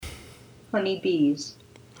honeybees.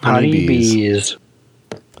 Honeybees.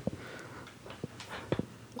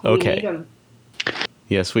 Okay. Okay. We need 'em.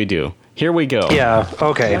 Yes, we do. Here we go. Yeah,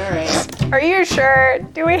 okay. All right. Are you sure?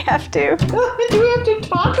 Do we have to? Do we have to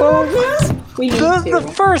talk about this? We need The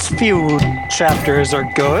to. first few chapters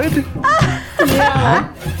are good.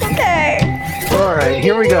 Yeah. Okay. All right,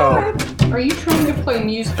 here we go. Are you trying to play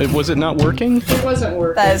music? Was it not working? It wasn't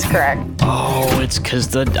working. That is correct. Oh, it's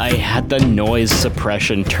because I had the noise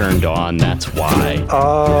suppression turned on. That's why.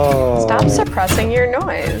 Oh. Stop suppressing your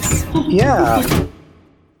noise. Yeah.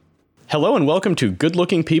 Hello and welcome to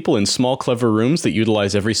Good-Looking People in Small Clever Rooms that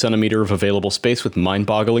utilize every centimeter of available space with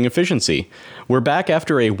mind-boggling efficiency. We're back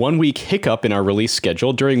after a one-week hiccup in our release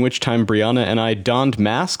schedule, during which time Brianna and I donned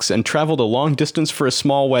masks and traveled a long distance for a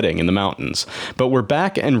small wedding in the mountains. But we're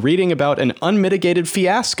back and reading about an unmitigated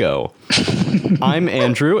fiasco. I'm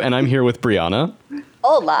Andrew, and I'm here with Brianna.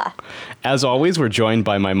 Hola. As always, we're joined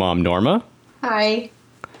by my mom, Norma, Hi.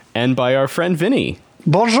 and by our friend Vinny.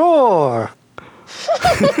 Bonjour.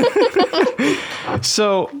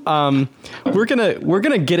 So, we're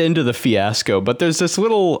gonna get into the fiasco, but there's this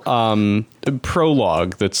little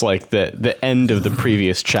prologue that's like the end of the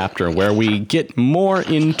previous chapter where we get more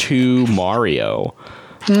into Mario.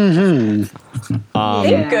 Thank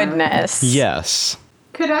Yeah. goodness. Yes.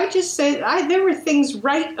 Could I just say, there were things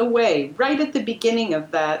right away, right at the beginning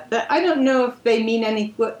of that I don't know if they mean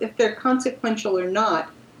if they're consequential or not,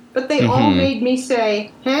 but they all made me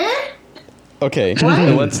say, huh? Okay.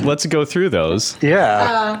 What? Let's go through those.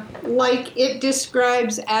 Yeah. Like it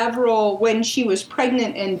describes Avril when she was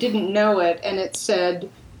pregnant and didn't know it, and it said,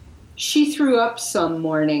 she threw up some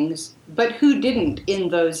mornings, but who didn't in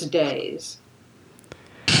those days?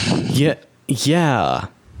 Yeah.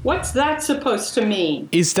 What's that supposed to mean?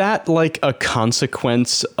 Is that like a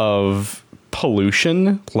consequence of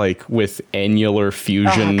pollution, like with annular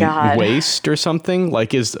fusion God. waste or something?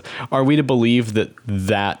 Like, are we to believe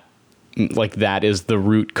that is the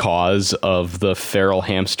root cause of the feral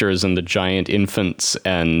hamsters and the giant infants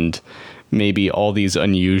and maybe all these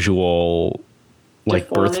unusual like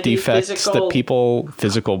birth Deformity, defects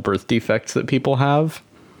physical birth defects that people have?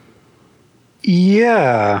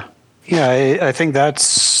 Yeah. Yeah, I think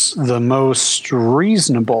that's the most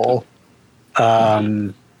reasonable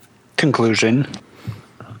conclusion.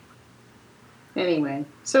 Anyway,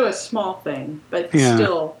 so a small thing, but Yeah.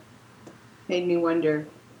 still made me wonder.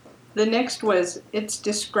 The next was, it's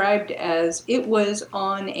described as, it was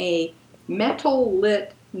on a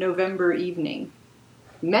metal-lit November evening.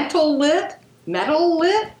 Metal-lit?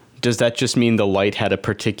 Metal-lit? Does that just mean the light had a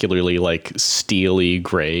particularly like steely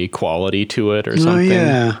gray quality to it or something? Oh,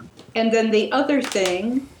 yeah. And then the other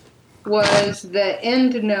thing was the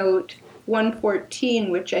end note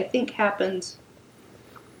 114, which I think happens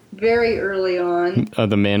very early on.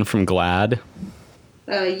 The Man from GLAAD?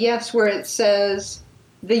 Yes, where it says,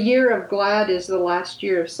 the year of GLAAD is the last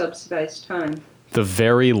year of subsidized time. The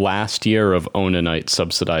very last year of Onanite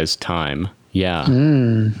subsidized time. Yeah.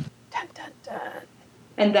 Dun, dun, dun.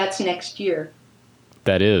 And that's next year.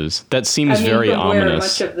 That is. That seems very from where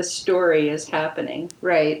ominous. much of the story is happening,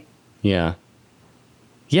 right? Yeah.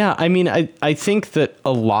 Yeah, I mean, I think that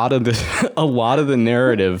a lot of the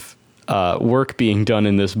narrative work being done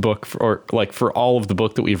in this book, for all of the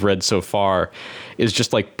book that we've read so far, is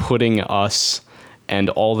just like putting us and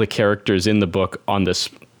all the characters in the book on this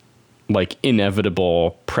like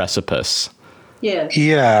inevitable precipice. Yes.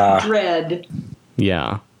 Yeah. Dread.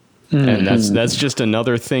 Yeah. And that's just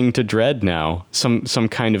another thing to dread now. Some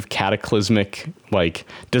kind of cataclysmic, like,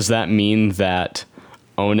 does that mean that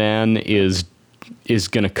Onan is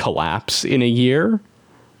going to collapse in a year?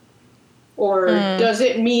 Or does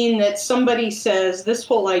it mean that somebody says this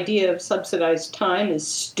whole idea of subsidized time is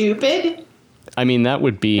stupid? I mean, that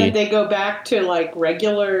would be... And they go back to like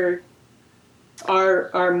regular,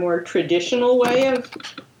 our more traditional way of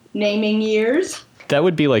naming years? That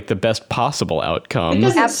would be like the best possible outcome. It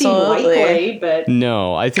doesn't Absolutely. seem likely, but...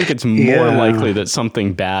 No, I think it's more Yeah. likely that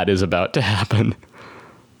something bad is about to happen.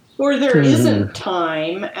 Or there isn't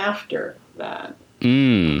time after that.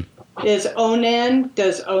 Does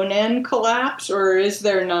Onan collapse, or is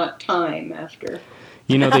there not time after?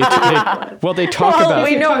 You know, they talk Well, about...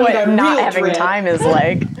 we know talking what about not real having dread. time is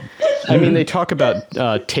like. I mean, they talk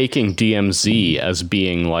about taking DMZ as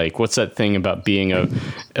being like, what's that thing about being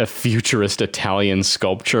a futurist Italian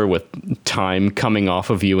sculpture with time coming off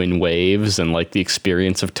of you in waves and like the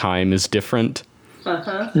experience of time is different?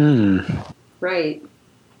 Right.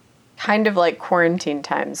 Kind of like quarantine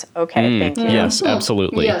times. Okay, thank you. Yes,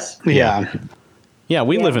 absolutely. Yes. Yeah. Yeah,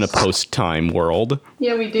 we live in a Yes. post-time world.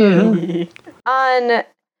 Yeah, we do. On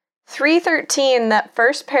 313, that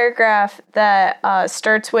first paragraph that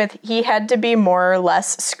starts with, he had to be more or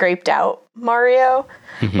less scraped out, Mario,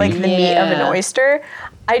 like the meat of an oyster.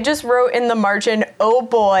 I just wrote in the margin, oh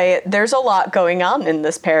boy, there's a lot going on in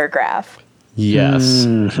this paragraph. Yes.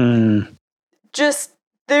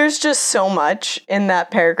 There's just so much in that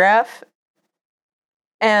paragraph.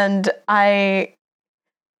 And I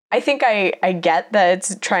think I get that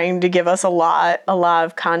it's trying to give us a lot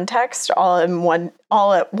of context all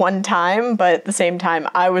at one time, but at the same time,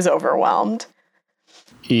 I was overwhelmed.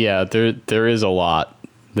 Yeah, there is a lot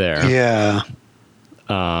there. Yeah.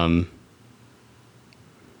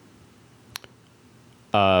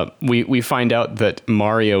 We find out that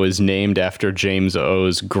Mario is named after James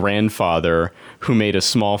O.'s grandfather, who made a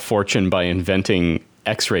small fortune by inventing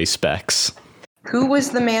X-ray specs. Who was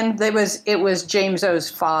the man? It was James O's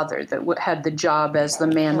father that had the job as the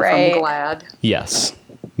man Right. from GLAAD. Yes.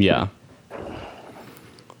 Yeah.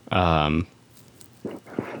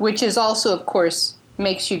 Which is also, of course,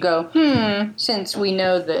 makes you go, since we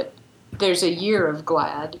know that there's a year of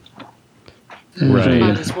GLAAD. How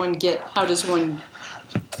Right. does one get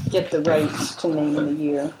the rights to name the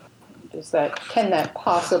year? Can that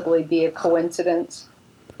possibly be a coincidence?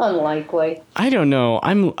 Unlikely. I don't know.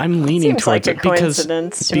 I'm leaning Seems towards like a it because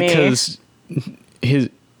coincidence to me.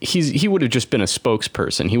 he would have just been a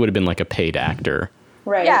spokesperson. He would have been like a paid actor.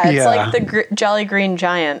 Right. Yeah, it's Yeah. like the Jolly Green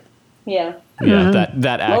Giant. Yeah. Yeah,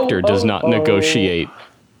 that actor does not negotiate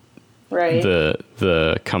Right. the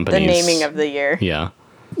The company's naming of the year. Yeah.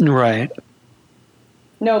 Right.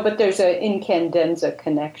 No, but there's an incandenza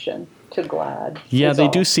connection to GLAAD. Yeah, is they all.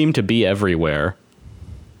 do seem to be everywhere.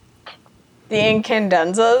 The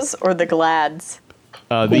Incandenzas or the Glads?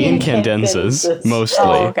 The incandenzas, Incandenzas. mostly.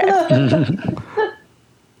 Oh, okay.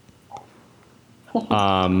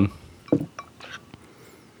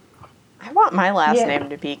 I want my last Yeah. name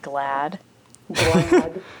to be Glad.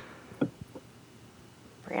 GLAAD.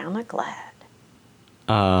 Brianna Glad.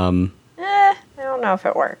 Um, I don't know if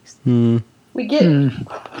it works. We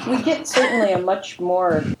get certainly a much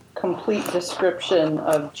more complete description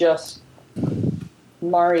of just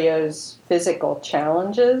Mario's physical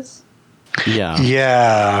challenges. yeah.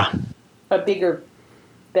 Yeah. A bigger,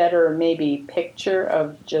 better maybe picture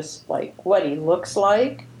of just like what he looks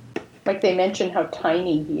like. Like they mention how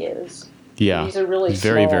tiny he is. Yeah. He's a really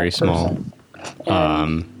very, small very small. person.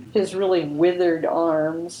 And his really withered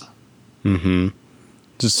arms.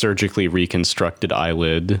 Just surgically reconstructed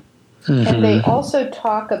eyelid. And they also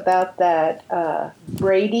talk about that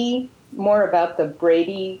Brady, more about the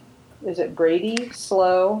Brady, is it Brady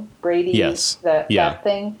slow? Brady, Yes. that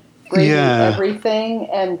thing? Brady Yeah. everything,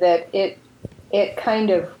 and that it kind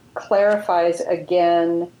of clarifies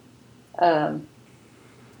again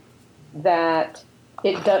that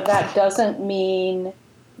that doesn't mean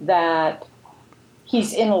that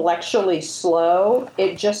he's intellectually slow.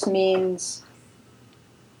 It just means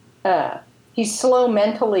he's slow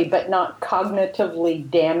mentally, but not cognitively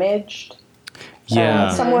damaged. Yeah.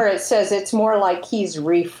 Somewhere it says it's more like he's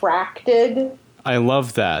refracted. I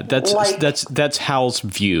love that. That's Hal's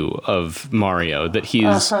view of Mario, that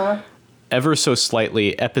he's ever so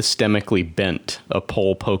slightly epistemically bent, a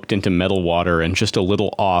pole poked into metal water and just a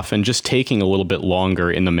little off and just taking a little bit longer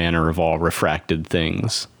in the manner of all refracted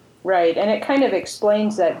things. Right, and it kind of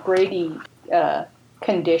explains that Brady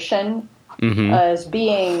condition as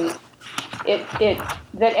being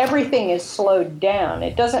that everything is slowed down.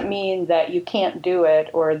 It doesn't mean that you can't do it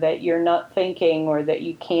or that you're not thinking or that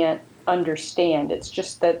you can't understand. It's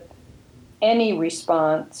just that any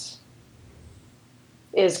response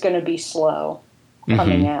is going to be slow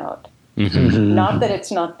coming out. Not that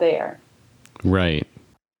it's not there. Right.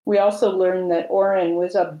 We also learned that Orin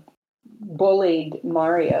was a bullied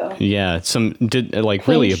Mario. Yeah,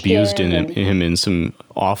 really Pinched abused him him in some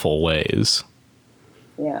awful ways.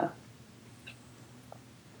 Yeah.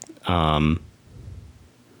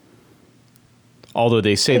 Although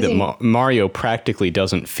they say Is that he- Mario practically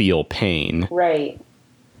doesn't feel pain. Right.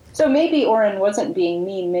 So maybe Orin wasn't being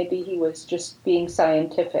mean. Maybe he was just being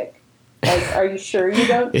scientific. Like, are you sure you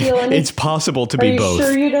don't feel anything? It's possible to Are be you both.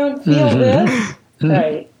 sure you don't feel this?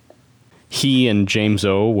 Right. He and James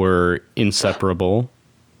O were inseparable.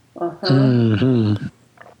 And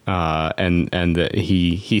that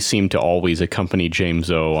he seemed to always accompany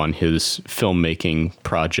James O on his filmmaking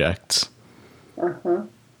projects.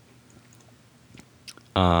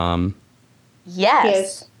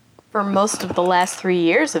 Yes. For most of the last 3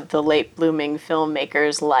 years of the late blooming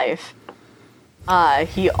filmmaker's life.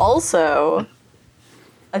 He also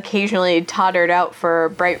occasionally tottered out for a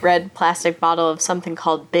bright red plastic bottle of something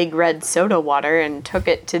called Big Red Soda Water and took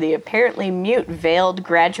it to the apparently mute veiled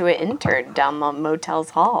graduate intern down the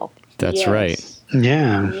motel's hall. That's right.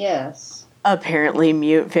 Yeah. Yes. Apparently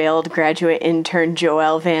mute veiled graduate intern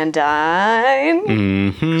Joel Van Dyne.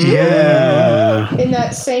 Mm-hmm. Yeah. In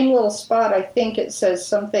that same little spot, I think it says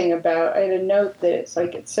something about, I had a note that it's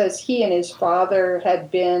like, it says he and his father had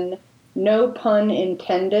been, no pun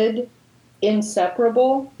intended,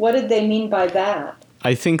 inseparable. What did they mean by that?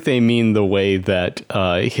 I think they mean the way that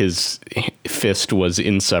his fist was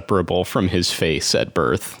inseparable from his face at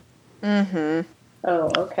birth. Mm-hmm.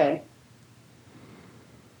 Oh, okay.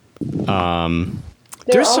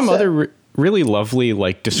 There's some other really lovely,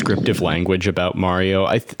 like, descriptive language about Mario.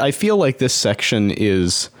 I feel like this section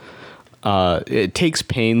is it takes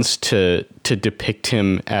pains to depict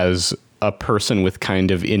him as a person with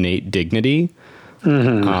kind of innate dignity.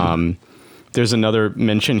 Mm-hmm. There's another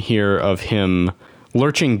mention here of him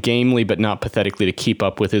lurching gamely but not pathetically to keep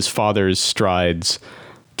up with his father's strides,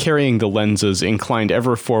 carrying the lenses, inclined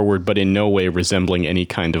ever forward but in no way resembling any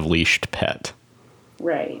kind of leashed pet.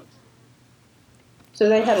 Right. So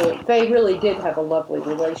they really did have a lovely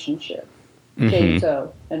relationship, James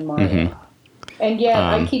O and Mario. Mm-hmm. And yet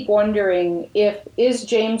I keep wondering, is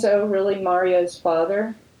James O really Mario's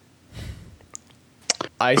father?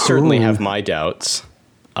 I certainly have my doubts.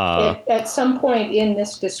 At some point in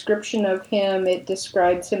this description of him, it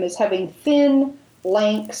describes him as having thin,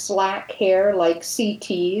 lank, slack hair like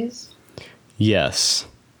CT's. Yes.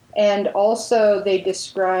 And also they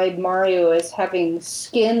describe Mario as having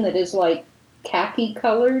skin that is like khaki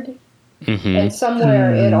colored. Mm-hmm. And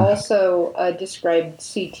somewhere it also described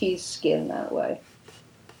CT's skin that way.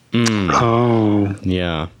 Oh.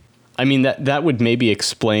 Yeah. I mean, that would maybe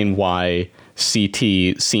explain why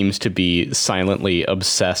CT seems to be silently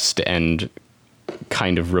obsessed and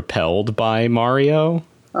kind of repelled by Mario.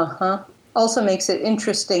 Uh-huh. Also makes it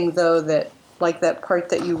interesting, though, that, like that part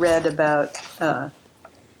that you read about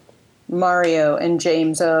Mario and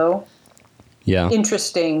James O. Yeah.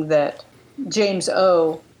 Interesting that James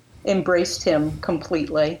O embraced him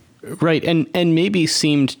completely. Right, and maybe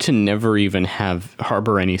seemed to never even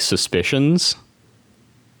harbor any suspicions.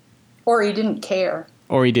 Or he didn't care.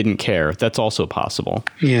 That's also possible.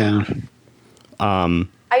 Yeah.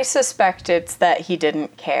 I suspect it's that he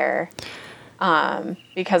didn't care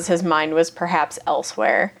because his mind was perhaps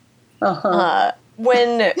elsewhere. Uh-huh.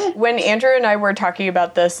 When Andrew and I were talking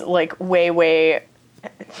about this, like, way...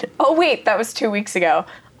 Oh, wait, that was 2 weeks ago.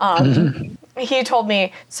 He told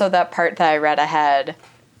me, so that part that I read ahead,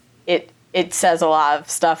 it says a lot of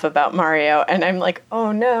stuff about Mario, and I'm like,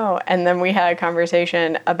 oh no. And then we had a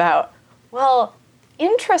conversation about, well,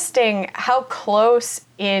 interesting how close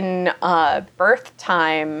in birth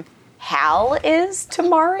time Hal is to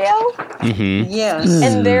Mario. Mm-hmm. Yes.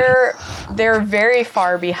 And they're very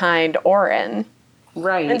far behind Orin.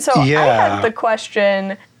 Right. And so I had the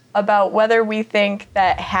question about whether we think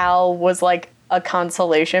that Hal was like a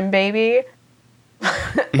consolation baby.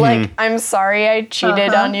 Like, I'm sorry I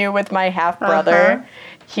cheated on you with my half-brother.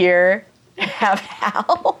 Here, have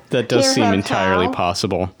Hal. That does seem entirely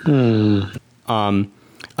possible.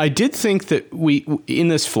 I did think that we, in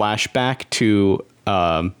this flashback to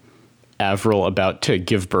Avril about to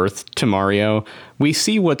give birth to Mario, we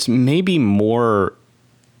see what's maybe more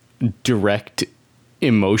direct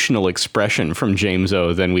emotional expression from James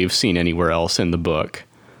O than we've seen anywhere else in the book.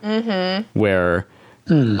 Mm-hmm. Where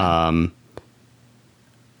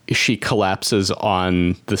she collapses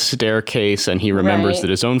on the staircase and he remembers that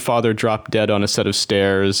his own father dropped dead on a set of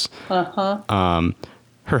stairs. Uh-huh.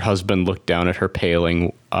 Her husband looked down at her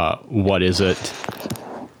paling. What is it?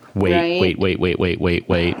 Wait.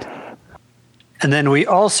 And then we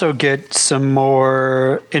also get some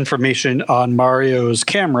more information on Mario's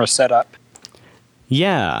camera setup.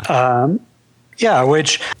 Yeah.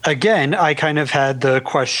 Which, again, I kind of had the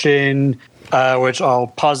question, which I'll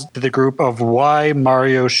posit to the group, of why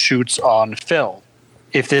Mario shoots on film.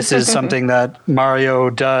 If this is something that Mario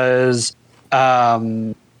does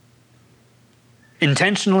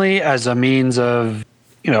intentionally as a means of,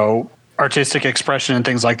 artistic expression and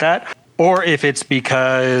things like that, or if it's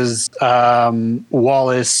because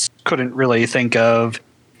Wallace couldn't really think of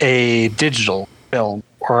a digital film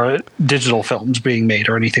or digital films being made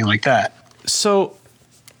or anything like that. So,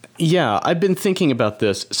 yeah, I've been thinking about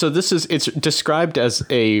this. So it's described as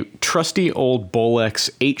a trusty old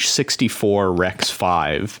Bolex H64 Rex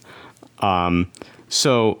 5.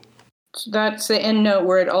 So that's the end note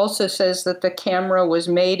where it also says that the camera was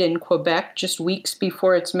made in Quebec just weeks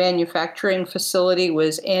before its manufacturing facility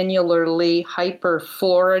was annularly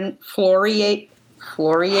hyperfluoriated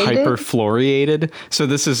hyperfluoriated. So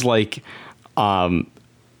this is like, I'm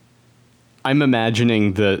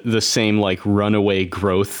imagining the same like runaway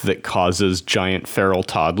growth that causes giant feral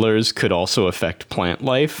toddlers could also affect plant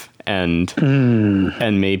life, and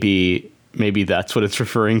maybe that's what it's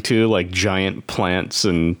referring to, like giant plants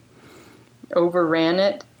and overran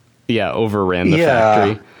it. Yeah, overran the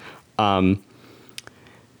factory.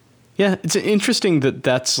 Yeah, it's interesting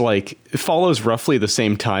that's like, it follows roughly the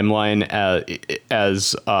same timeline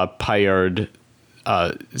as Paillard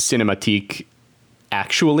Cinematique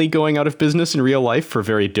actually going out of business in real life for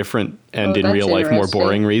very different and in real life more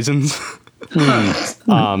boring reasons.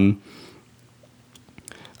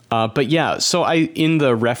 But yeah, so in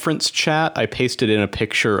the reference chat, I pasted in a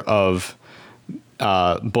picture of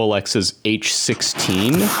Bolex's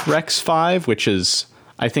H16 Rex 5, which is,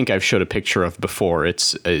 I think I've showed a picture of before.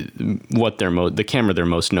 It's the camera they're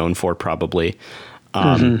most known for, probably.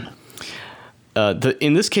 In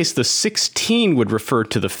this case, the 16 would refer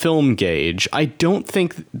to the film gauge. I don't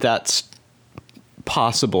think that's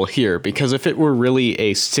possible here, because if it were really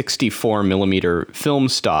a 64 millimeter film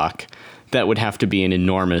stock, that would have to be an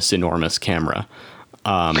enormous camera.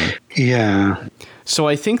 So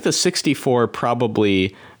I think the 64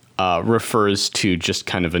 probably refers to just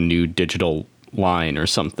kind of a new digital line or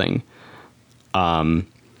something.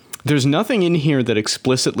 There's nothing in here that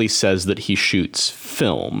explicitly says that he shoots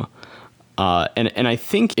film. And I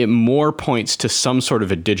think it more points to some sort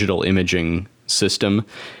of a digital imaging system.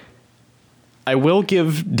 I will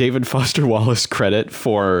give David Foster Wallace credit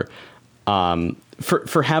for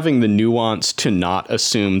having the nuance to not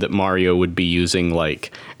assume that Mario would be using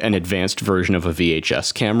like an advanced version of a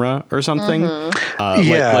VHS camera or something.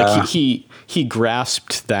 Like he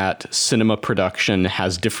grasped that cinema production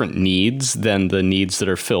has different needs than the needs that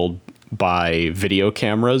are filled by video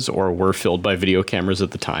cameras or were filled by video cameras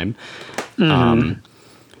at the time.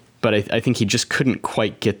 But I think he just couldn't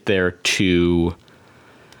quite get there to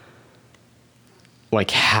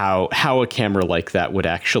like how a camera like that would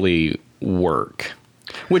actually work,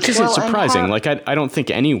 which isn't surprising. Like I don't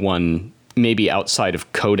think anyone, maybe outside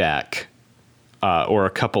of Kodak or a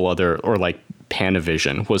couple other, or like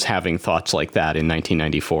Panavision, was having thoughts like that in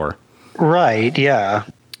 1994. Right. Yeah.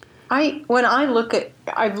 I've looked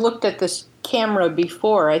at this camera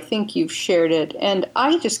before. I think you've shared it, and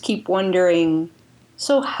I just keep wondering,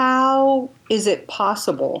 so how is it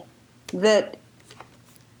possible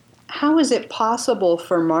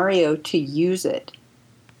for Mario to use it?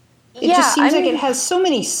 It just seems like it has so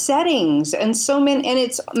many settings and and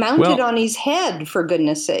it's mounted on his head, for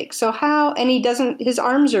goodness sake. So how, and his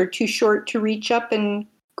arms are too short to reach up and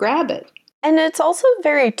grab it. And it's also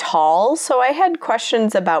very tall, so I had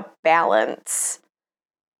questions about balance.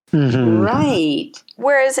 Right.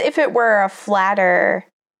 Whereas if it were a flatter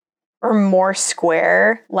or more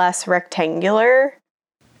square, less rectangular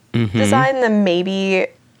design, then maybe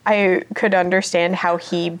I could understand how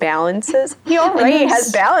he balances. He already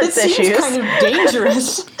has balance issues. It's kind of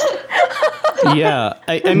dangerous. Yeah.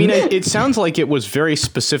 I mean, it sounds like it was very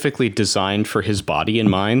specifically designed for his body in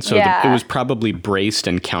mind. So it was probably braced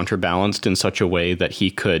and counterbalanced in such a way that he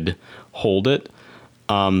could hold it.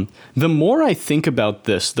 The more I think about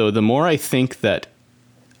this, though, the more I think that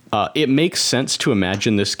it makes sense to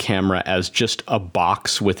imagine this camera as just a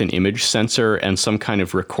box with an image sensor and some kind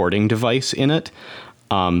of recording device in it.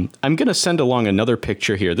 I'm going to send along another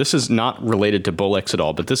picture here. This is not related to Bolex at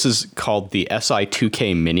all, but this is called the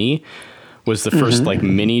SI2K Mini. Was the first like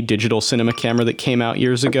mini digital cinema camera that came out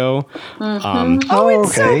years ago.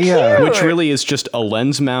 It's so cute. Which really is just a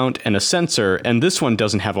lens mount and a sensor. And this one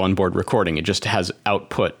doesn't have onboard recording. It just has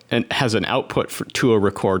output, and has an output to a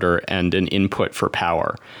recorder and an input for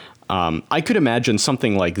power. I could imagine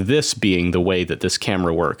something like this being the way that this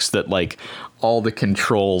camera works, that like all the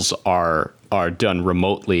controls are done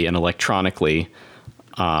remotely and electronically.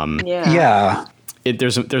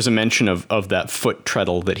 There's a mention of that foot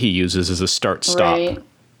treadle that he uses as a start-stop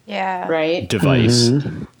device.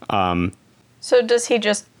 So does he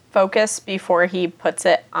just focus before he puts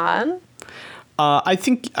it on? I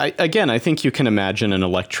think you can imagine an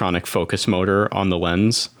electronic focus motor on the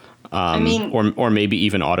lens, or maybe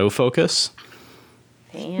even autofocus.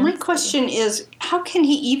 My question is, how can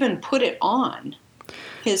he even put it on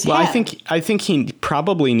his head? I think he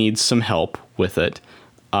probably needs some help with it.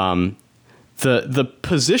 The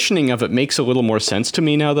positioning of it makes a little more sense to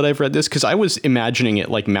me now that I've read this, because I was imagining it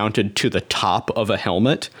like mounted to the top of a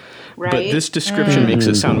helmet, but this description makes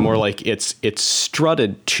it sound more like it's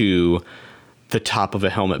strutted to the top of a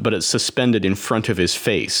helmet, but it's suspended in front of his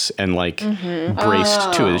face and like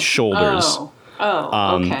braced to his shoulders,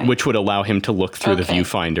 Okay. which would allow him to look through the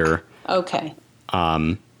viewfinder. Okay.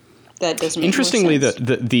 That doesn't make Interestingly, more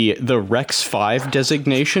sense. the Rex 5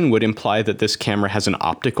 designation would imply that this camera has an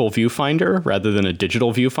optical viewfinder rather than a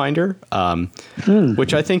digital viewfinder,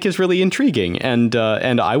 which I think is really intriguing. And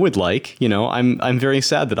I would like, I'm very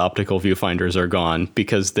sad that optical viewfinders are gone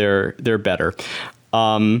because they're better.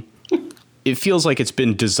 It feels like it's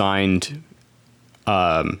been designed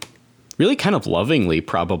really kind of lovingly,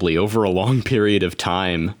 probably over a long period of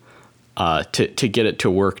time to get it to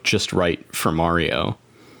work just right for Mario.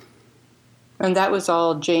 And that was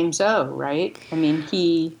all James O, right? I mean,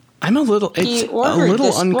 I'm a little. It's a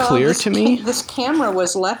little unclear to me. This camera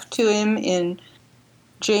was left to him in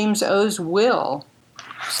James O's will,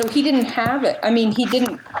 so he didn't have it. I mean,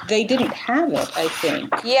 they didn't have it. I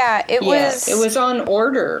think. Yeah, it was on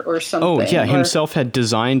order or something. Oh yeah, himself had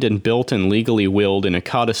designed and built and legally willed in a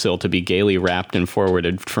codicil to be gaily wrapped and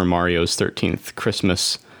forwarded for Mario's 13th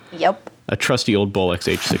Christmas. Yep. A trusty old Bolex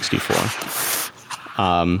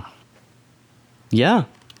H64. Yeah,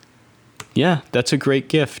 that's a great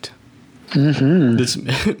gift. Mm-hmm. This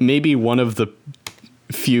may be one of the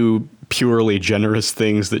few purely generous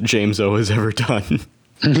things that James O has ever done.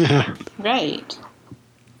 Right.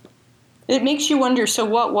 It makes you wonder, so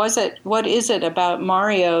what is it about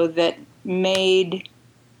Mario that made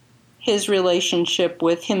his relationship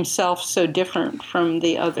with himself so different from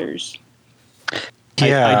the others?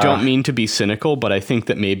 Yeah. I don't mean to be cynical, but I think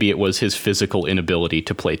that maybe it was his physical inability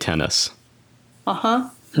to play tennis. Uh-huh.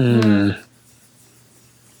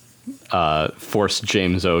 Forced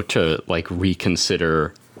James O to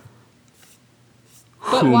reconsider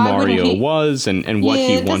But who why Mario wouldn't he- was and what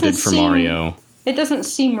he wanted for Mario. It doesn't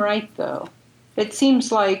seem right, though. It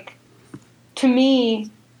seems like, to me,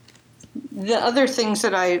 the other things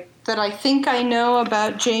that I think I know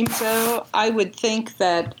about James O, I would think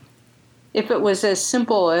that if it was as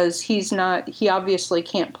simple as he obviously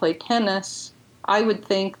can't play tennis, I would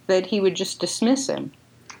think that he would just dismiss him.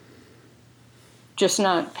 Just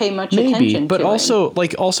not pay much attention but to also him.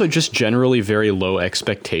 also just generally very low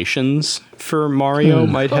expectations for Mario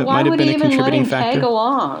might have been a contributing factor. Tag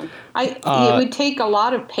along? It would take a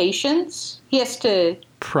lot of patience. He has to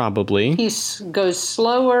probably. He goes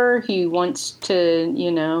slower. He wants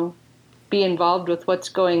to, be involved with what's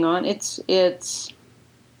going on. It's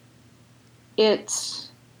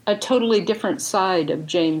a totally different side of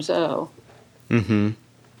James O. Mm-hmm.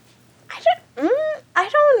 I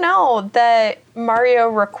don't know that Mario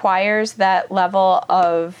requires that level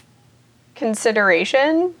of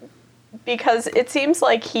consideration because it seems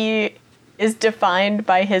like he is defined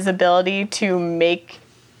by his ability to make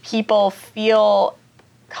people feel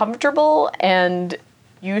comfortable and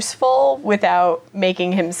useful without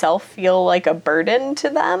making himself feel like a burden to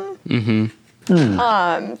them.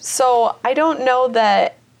 Mm-hmm. So I don't know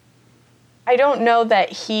that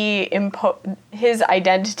his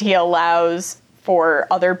identity allows for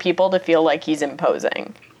other people to feel like he's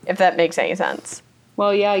imposing, if that makes any sense.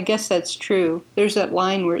 Well, yeah, I guess that's true. There's that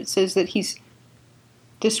line where it says that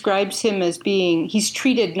describes him as he's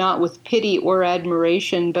treated not with pity or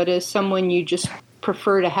admiration, but as someone you just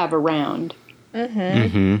prefer to have around.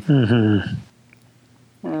 Mm-hmm.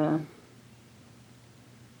 Mm-hmm.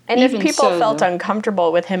 And if people felt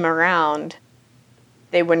uncomfortable with him around,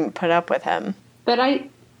 they wouldn't put up with him. But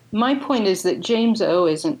my point is that James O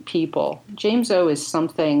isn't people. James O is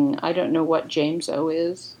something, I don't know what James O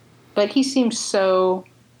is, but he seems so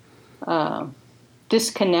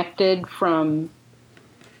disconnected from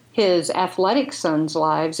his athletic sons'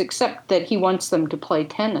 lives, except that he wants them to play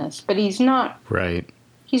tennis. But he's not. Right.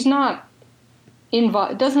 He's not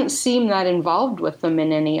involved. Doesn't seem that involved with them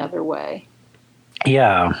in any other way.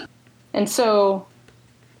 Yeah. And so,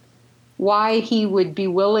 why he would be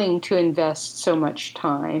willing to invest so much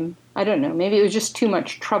time, I don't know. Maybe it was just too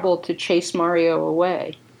much trouble to chase Mario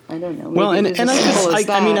away. I don't know. Maybe well,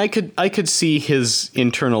 I could see his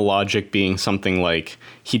internal logic being something like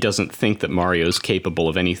he doesn't think that Mario's capable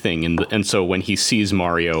of anything, and so when he sees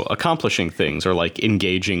Mario accomplishing things or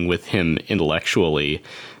engaging with him intellectually,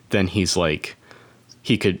 then he's like,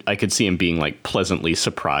 I could see him being pleasantly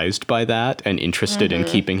surprised by that and interested in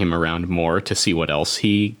keeping him around more to see what else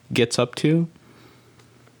he gets up to.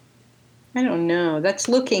 I don't know. That's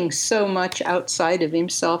looking so much outside of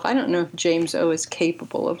himself. I don't know if James O is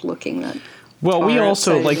capable of looking that. Well, we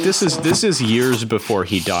also this is years before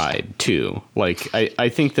he died too. I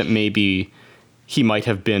think that maybe he might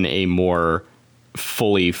have been a more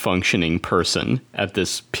fully functioning person at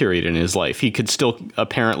this period in his life. He could still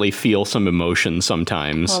apparently feel some emotion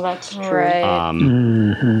sometimes. Well, that's true.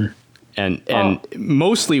 Right. And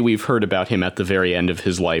mostly we've heard about him at the very end of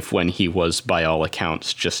his life when he was, by all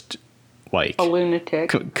accounts, just like A lunatic.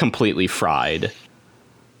 completely fried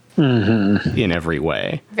in every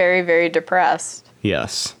way. Very, very depressed.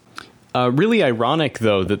 Yes. Really ironic,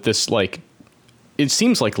 though, that this, like, it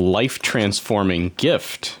seems like life-transforming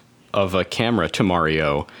gift of a camera to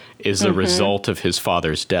Mario is a result of his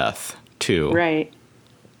father's death, too. Right.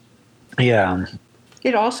 Yeah.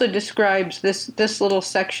 It also describes, this little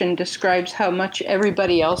section describes how much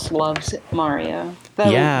everybody else loves Mario. The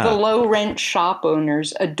low-rent shop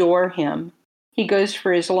owners adore him. He goes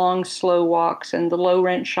for his long, slow walks, and the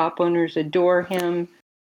low-rent shop owners adore him.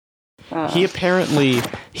 He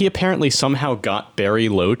apparently somehow got Barry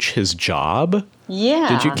Loach his job. Yeah.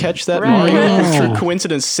 Did you catch that? Right. Mario, through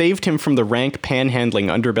coincidence, saved him from the rank panhandling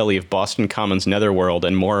underbelly of Boston Commons Netherworld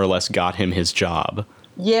and more or less got him his job.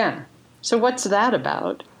 Yeah. So what's that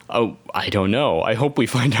about? Oh, I don't know. I hope we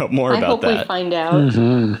find out more about that. I hope we find out.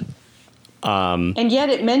 And yet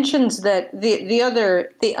it mentions that the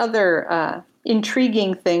other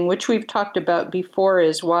intriguing thing, which we've talked about before,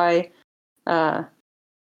 is why the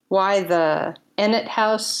Ennett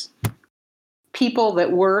House people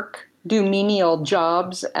that do menial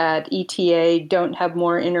jobs at ETA don't have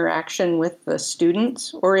more interaction with the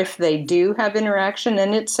students, or if they do have interaction.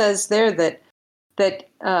 And it says there that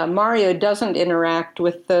Mario doesn't interact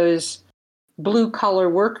with those blue-collar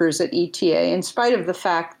workers at ETA, in spite of the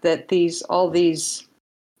fact that all these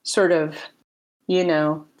sort of,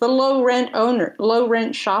 the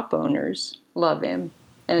low-rent shop owners love him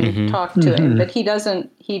and talk to him, but he doesn't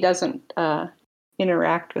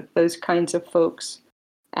interact with those kinds of folks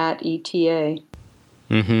at ETA.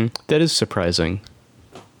 That is surprising.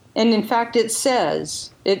 And in fact, it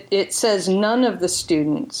says none of the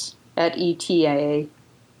students at ETA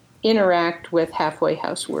interact with halfway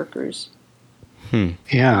house workers.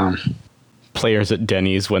 Yeah. Players at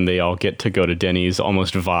Denny's, when they all get to go to Denny's,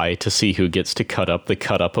 almost vie to see who gets to cut up the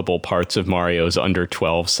cut-upable parts of Mario's under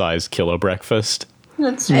 12 size kilo breakfast.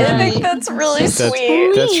 That's I right. think that's really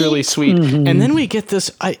sweet. That's really sweet. And then we get this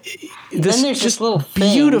there's just this little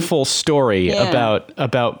thing. beautiful story Yeah.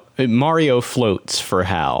 about Mario floats for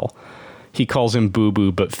Hal. He calls him Boo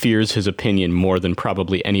Boo, but fears his opinion more than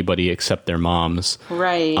probably anybody except their moms.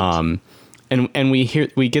 Right. And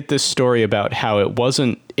we get this story about how it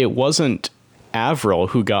wasn't Avril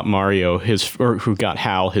who got who got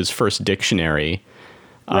Hal his first dictionary.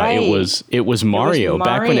 Right. It was Mario,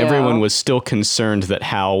 back when Mario. everyone was still concerned that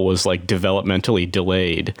Hal was like developmentally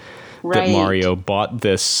delayed. Right. That Mario bought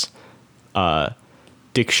this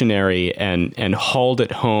dictionary and hauled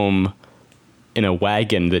it home in a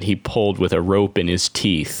wagon that he pulled with a rope in his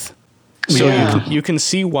teeth. So you can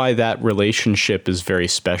see why that relationship is very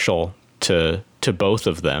special to both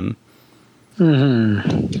of them.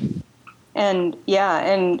 And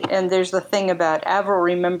there's the thing about Avril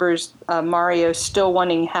remembers Mario still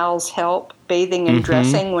wanting Hal's help bathing and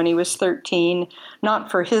dressing when he was 13, not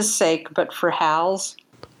for his sake, but for Hal's.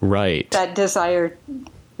 Right. That desire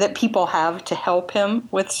that people have to help him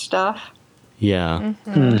with stuff. Yeah.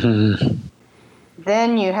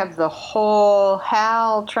 Then you have the whole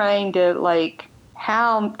Hal trying to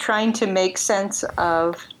make sense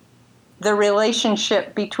of the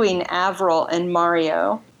relationship between Avril and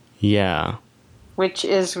Mario. Yeah. Which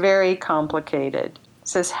is very complicated. It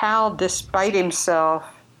says Hal, despite himself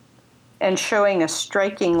and showing a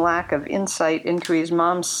striking lack of insight into his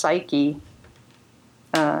mom's psyche,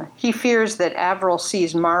 he fears that Avril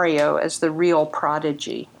sees Mario as the real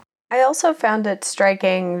prodigy. I also found it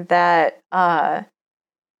striking that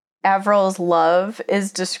Avril's love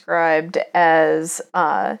is described as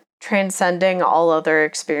transcending all other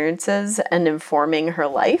experiences and informing her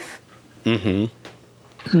life. That's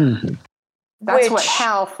what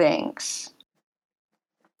Hal thinks.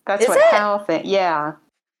 That's what Hal thinks. Yeah,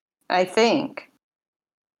 I think.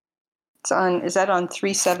 Is that on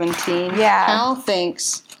 317? Yeah. Hal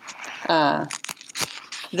thinks that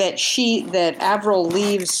Avril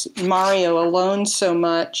leaves Mario alone so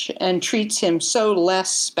much and treats him so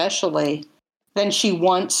less specially than she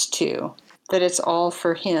wants to, that it's all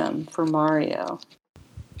for him, for Mario.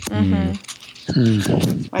 I'm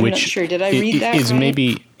not sure. Did I read that is right?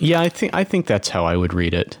 maybe I think that's how I would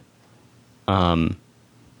read it.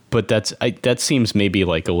 But that seems maybe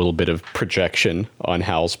like a little bit of projection on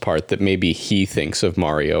Hal's part, that maybe he thinks of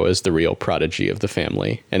Mario as the real prodigy of the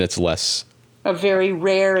family, and it's less a very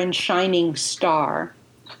rare and shining star.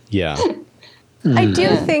 Yeah. I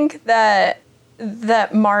do think that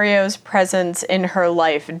Mario's presence in her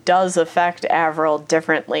life does affect Avril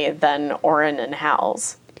differently than Orin and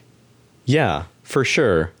Hal's. Yeah, for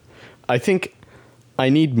sure. I think I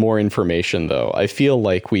need more information, though. I feel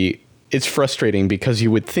like we it's frustrating because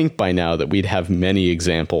you would think by now that we'd have many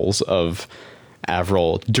examples of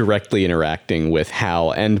Avril directly interacting with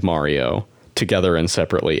Hal and Mario together and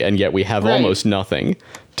separately, and yet we have almost nothing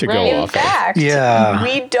to go In off fact,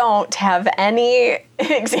 we don't have any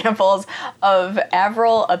examples of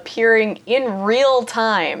Avril appearing in real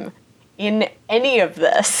time in any of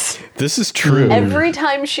this. This is true. Every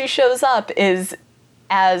time she shows up is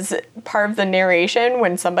as part of the narration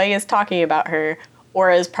when somebody is talking about her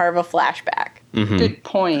or as part of a flashback. Good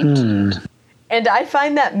point. And I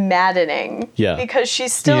find that maddening. Yeah. Because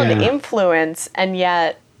she's still an influence, and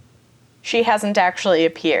yet she hasn't actually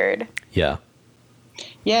appeared. Yeah.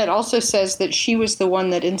 Yeah, it also says that she was the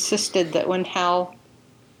one that insisted that when Hal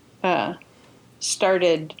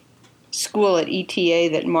started school at ETA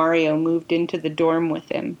that Mario moved into the dorm with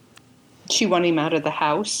him. She wanted him out of the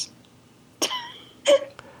house.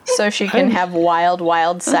 So she can have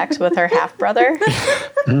wild sex with her half-brother?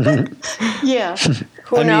 Yeah.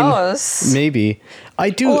 Who knows? Maybe. I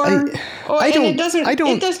do. I don't.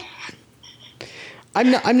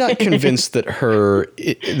 I'm not convinced that her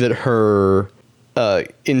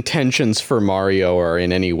intentions for Mario are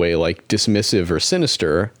in any way like dismissive or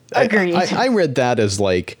sinister. Agreed. I read that as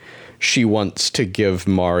like she wants to give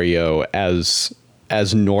Mario as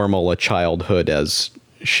normal a childhood as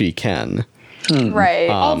she can. Right.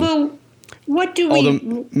 Although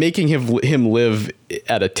making him live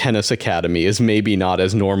at a tennis academy is maybe not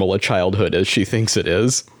as normal a childhood as she thinks it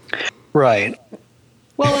is. Right.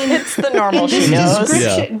 Well, and It's the normal in this she knows.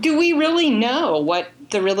 description, do we really know what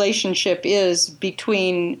the relationship is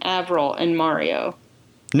between Avril and Mario?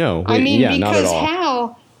 No, I mean, not at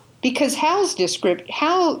because all. Hal's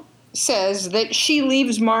Hal says that she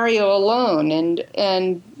leaves Mario alone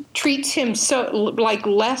and treats him so like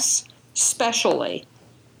less specially,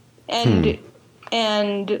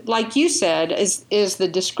 and like you said, is the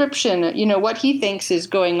description. You know what he thinks is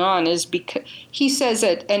going on is because he says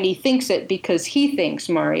it, and he thinks it because he thinks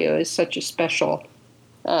Mario is such a special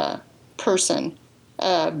person.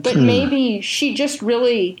 But maybe she just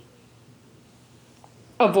really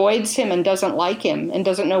avoids him and doesn't like him and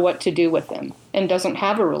doesn't know what to do with him and doesn't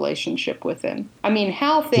have a relationship with him. I mean,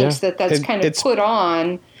 Hal thinks that's kind of put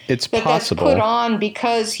on. It's that's possible. put on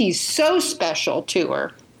because he's so special to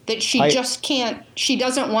her that she just can't. She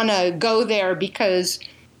doesn't want to go there because,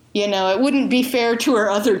 you know, it wouldn't be fair to her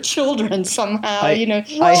other children somehow.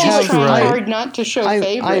 She's trying hard not to show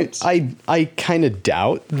favorites. I kind of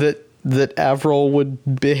doubt that Avril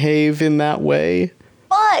would behave in that way.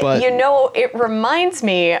 But, you know, it reminds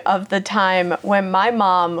me of the time when my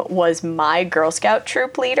mom was my Girl Scout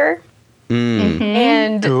troop leader.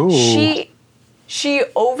 And she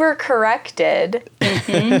overcorrected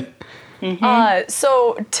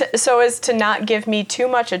so as to not give me too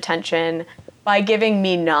much attention by giving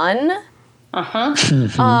me none.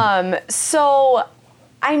 So,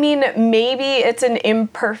 I mean, maybe it's an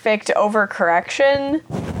imperfect overcorrection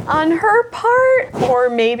on her part, or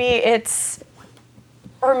maybe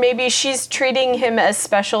she's treating him as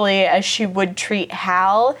specially as she would treat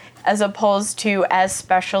Hal, as opposed to as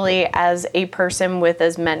specially as a person with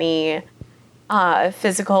as many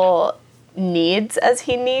physical needs as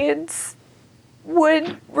he needs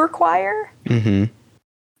would require.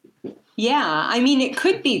 Yeah, I mean, it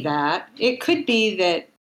could be that. It could be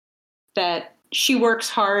that she works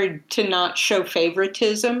hard to not show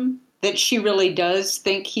favoritism, that she really does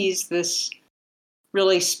think he's this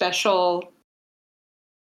really special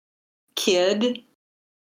kid.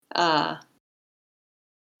 Or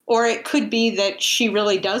it could be that she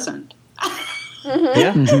really doesn't.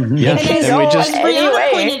 Yeah. And as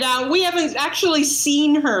Brianna pointed out, we haven't actually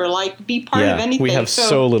seen her be part of anything. We have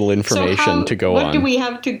so little information to go on. What do we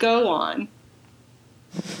have to go on?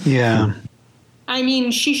 Yeah. I mean,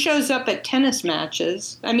 she shows up at tennis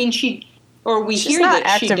matches. I mean, She's hear not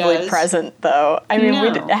that she does. actively present, though. I mean, we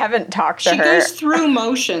haven't talked to her. She goes through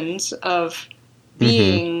motions of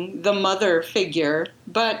being the mother figure,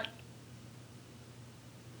 but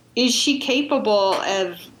is she capable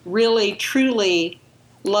of really, truly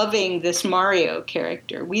loving this Mario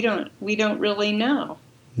character? We don't really know.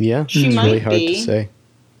 Yeah, She it's might really hard be to say.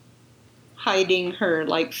 hiding her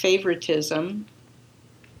favoritism,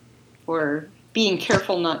 or being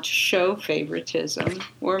careful not to show favoritism,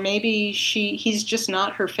 or maybe he's just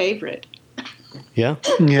not her favorite. Yeah.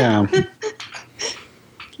 Yeah.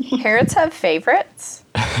 Parents have favorites?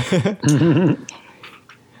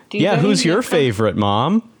 Who's your favorite,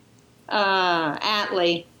 Mom?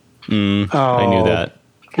 Atlee. I knew that.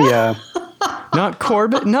 Yeah. Not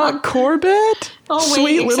Corbett? Not Corbett? Oh, wait,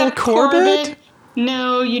 Sweet little except Corbett?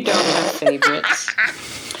 No, you don't have favorites.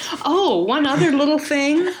 Oh, one other little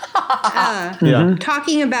thing.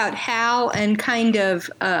 talking about Hal and kind of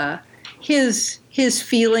his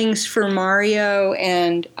feelings for Mario,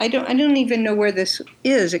 and I don't even know where this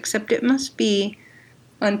is, except it must be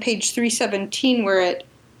on page 317 where it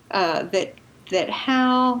that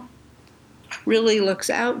Hal really looks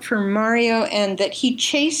out for Mario, and that he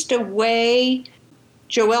chased away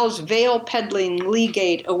Joel's veil peddling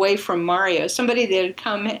Leagate away from Mario. Somebody that had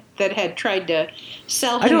come that had tried to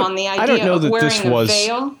sell him on the idea of wearing a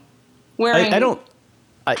veil. I don't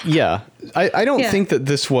think that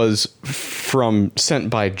this was sent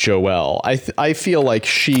by Joelle. I feel like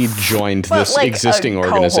she joined this existing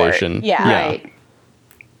organization. Yeah. Right.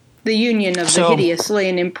 The Union of the Hideously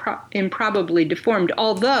and Improbably Deformed.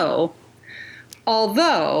 Although,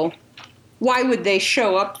 why would they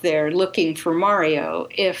show up there looking for Mario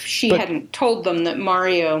if she hadn't told them that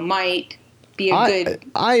Mario might be a good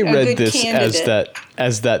I read this candidate?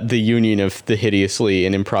 as that the Union of the Hideously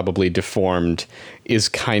and Improbably Deformed is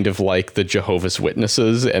kind of like the Jehovah's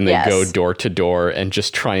Witnesses, and they go door to door and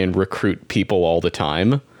just try and recruit people all the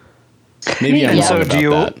time. Maybe I'm wrong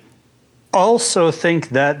about that. Also think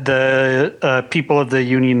that the people of the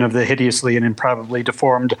Union of the Hideously and Improbably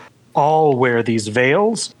Deformed all wear these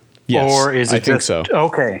veils? Yes, or is it I think so.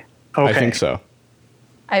 Okay. I think so.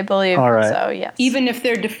 I believe so, yes. Even if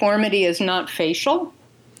their deformity is not facial?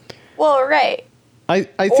 Well, right. I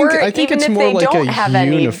think it's more like a uniform. Have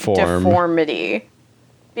any deformity,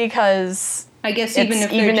 because I guess even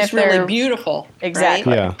if they're just really beautiful.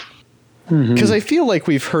 Exactly. Right? Yeah. Because I feel like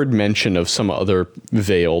we've heard mention of some other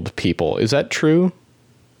veiled people. Is that true?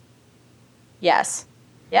 Yes.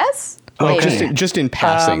 Yes? Well, just in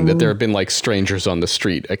passing, that there have been like strangers on the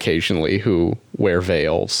street occasionally who wear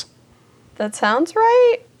veils. That sounds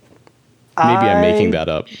right. Maybe I'm making that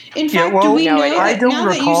up. In fact, do we know that now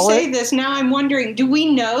that you say it. this, now I'm wondering, do we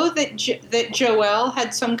know that that Joelle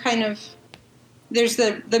had some kind of, there's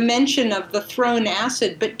the mention of the thrown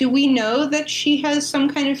acid, but do we know that she has some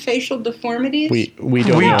kind of facial deformities? We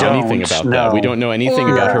don't know anything about that. We don't know anything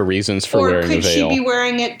about her reasons for wearing the veil. Or could she be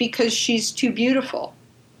wearing it because she's too beautiful?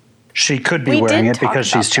 She could be wearing it because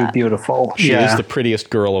she's too beautiful. She is the prettiest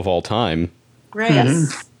girl of all time. Right.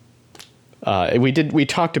 Yes. We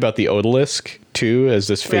talked about the odalisque too as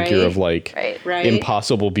this figure of like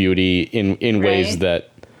impossible beauty in ways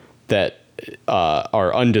that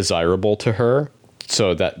are undesirable to her,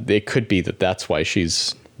 so that it could be that's why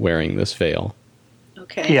she's wearing this veil.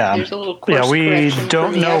 Okay. Yeah. There's a little course we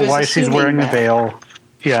don't know why she's wearing the veil.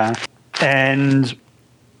 Yeah. And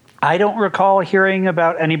I don't recall hearing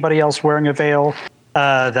about anybody else wearing a veil.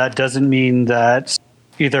 That doesn't mean that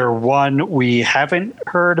either one, we haven't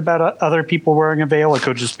heard about other people wearing a veil. It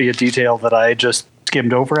could just be a detail that I just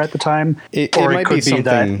skimmed over at the time. It could be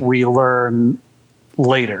that we learn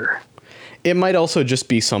later. It might also just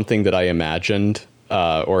be something that I imagined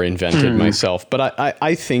or invented myself. But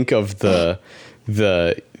I think of the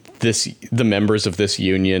members of this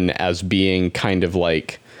union as being kind of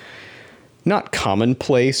like, not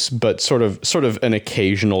commonplace, but sort of an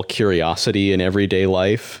occasional curiosity in everyday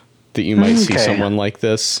life that you might see someone like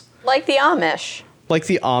this. Like the Amish. Like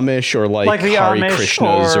the Amish, or like Hare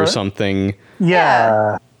Krishnas or something.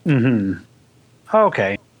 Yeah.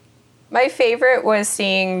 Okay. My favorite was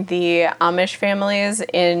seeing the Amish families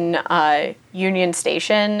in Union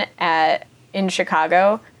Station in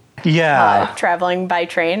Chicago. Yeah. Traveling by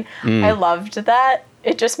train. I loved that.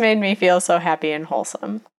 It just made me feel so happy and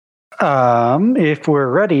wholesome. If we're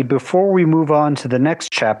ready, before we move on to the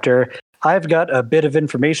next chapter, I've got a bit of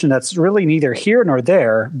information that's really neither here nor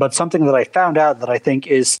there, but something that I found out that I think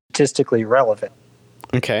is statistically relevant.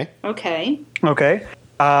 Okay.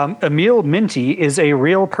 Emil Minty is a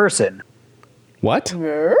real person. What?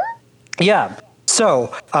 Yeah.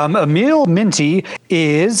 So, Emil Minty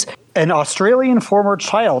is an Australian former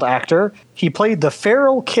child actor. He played the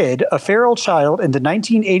feral kid, a feral child, in the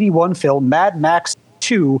 1981 film Mad Max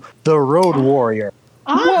 2, The Road Warrior.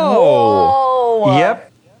 Whoa!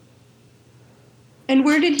 Yep. And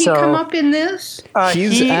where did he come up in this?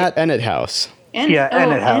 He's at Ennett House. Ennett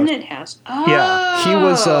House. Ennett House. Oh.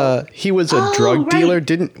 Yeah. He was a drug dealer.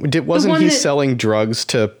 Wasn't he selling drugs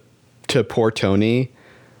to poor Tony?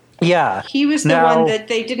 Yeah. He was the one that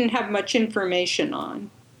they didn't have much information on.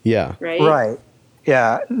 Yeah. Right.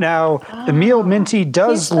 Yeah. Now, Emil Minty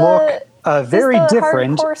does look very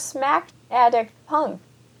different. Hardcore smack addict punk.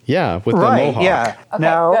 Yeah, with the mohawk. Yeah. Okay,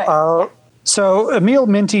 now, so Emil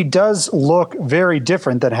Minty does look very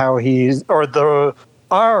different than how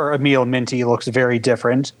our Emil Minty looks very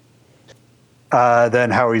different than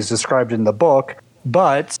how he's described in the book.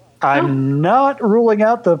 But I'm not ruling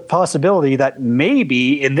out the possibility that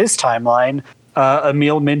maybe in this timeline,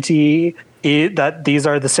 Emil Minty, that these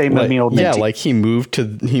are the same Emil Minty. Yeah, like he moved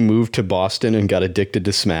to Boston and got addicted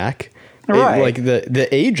to smack. Right. Like the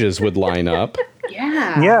ages would line up.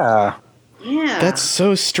 Yeah. That's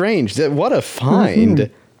so strange. What a find.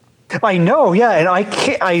 I know, yeah, and I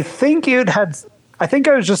think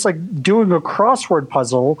I was just like doing a crossword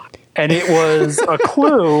puzzle, and it was a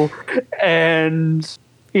clue, and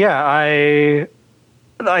yeah,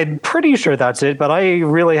 I'm pretty sure that's it, but I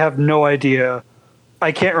really have no idea.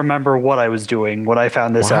 I can't remember what I was doing when I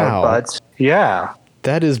found this out, but yeah.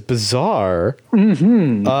 That is bizarre.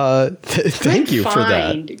 Mm-hmm. Thank you for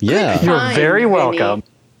that. Yeah, you're very welcome.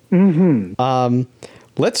 Mm-hmm.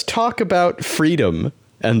 Let's talk about freedom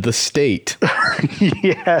and the state.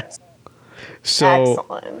 Yes.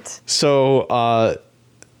 Excellent. So,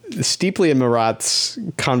 Steeply and Marat's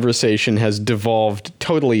conversation has devolved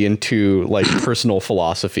totally into like personal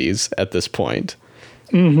philosophies at this point.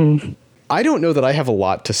 Mm-hmm. I don't know that I have a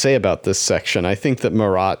lot to say about this section. I think that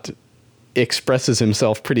Marat expresses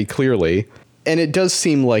himself pretty clearly, and it does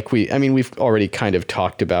seem like we've already kind of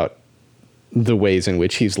talked about the ways in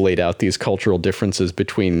which he's laid out these cultural differences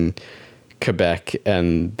between Quebec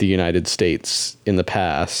and the United States in the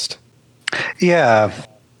past. Yeah,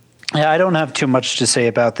 I don't have too much to say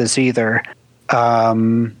about this either.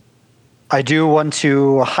 I do want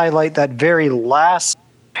to highlight that very last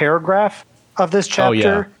paragraph of this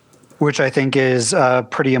chapter, which I think is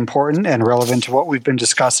pretty important and relevant to what we've been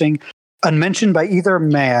discussing. Unmentioned by either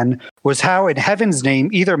man was how, in heaven's name,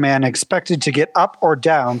 either man expected to get up or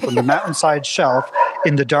down from the mountainside shelf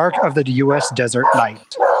in the dark of the U.S. desert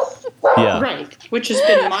night. Yeah. Right, which has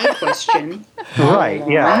been my question. Right,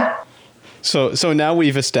 yeah. So now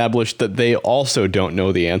we've established that they also don't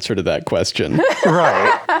know the answer to that question.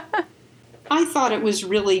 Right. I thought it was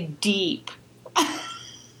really deep.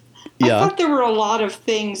 Yeah. I thought there were a lot of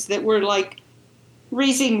things that were like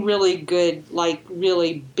raising really good, like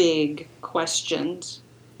really big questions.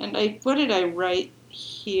 And what did I write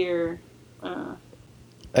here?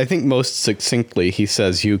 I think most succinctly he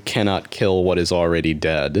says you cannot kill what is already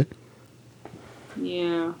dead.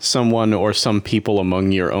 Yeah. Someone or some people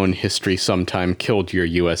among your own history sometime killed your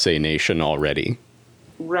USA nation already.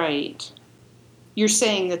 Right. You're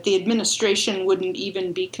saying that the administration wouldn't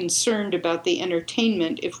even be concerned about the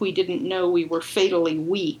entertainment if we didn't know we were fatally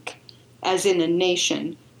weak, as in a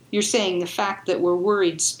nation. You're saying the fact that we're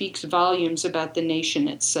worried speaks volumes about the nation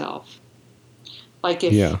itself. Like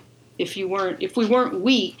if we weren't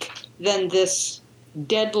weak, then this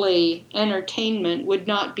deadly entertainment would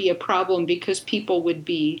not be a problem because people would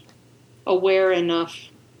be aware enough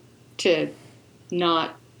to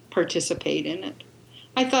not participate in it.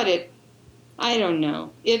 I don't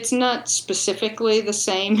know. It's not specifically the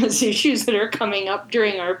same as issues that are coming up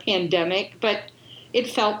during our pandemic, but it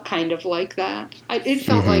felt kind of like that. It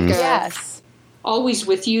felt like always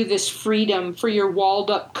with you, this freedom for your walled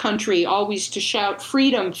up country, always to shout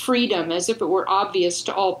freedom, freedom, as if it were obvious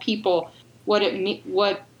to all people what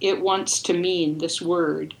it wants to mean, this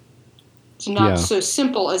word. It's not so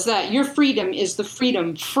simple as that. Your freedom is the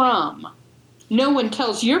freedom from. No one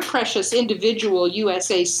tells your precious individual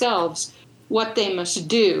USA selves what they must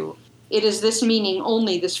do. It is this meaning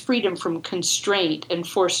only, this freedom from constraint and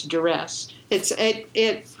forced duress. It's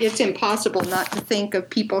impossible not to think of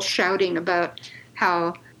people shouting about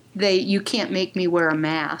how you can't make me wear a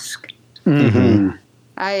mask. Mm-hmm.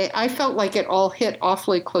 I felt like it all hit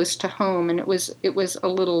awfully close to home, and it was a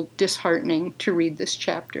little disheartening to read this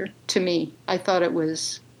chapter to me. I thought it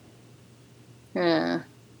was, who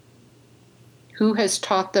has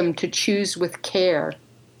taught them to choose with care?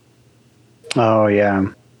 Oh, yeah.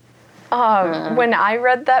 When I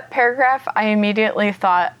read that paragraph, I immediately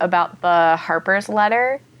thought about the Harper's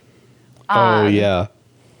letter. Oh, yeah.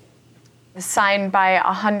 Signed by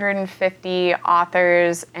 150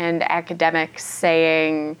 authors and academics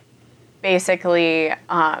saying, basically...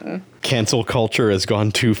 cancel culture has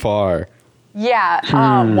gone too far. Yeah,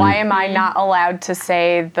 why am I not allowed to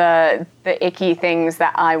say the icky things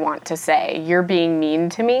that I want to say? You're being mean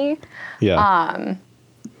to me. Yeah.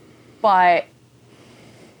 But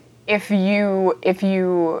if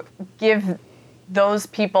you give those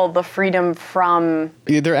people the freedom from...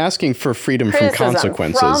 They're asking for freedom from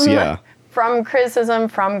consequences, From criticism,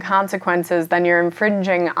 from consequences, then you're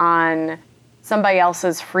infringing on somebody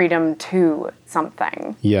else's freedom to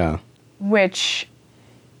something. Yeah. Which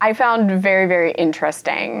I found very, very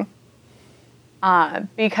interesting.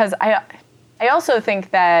 Because I also think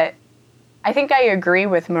that... I think I agree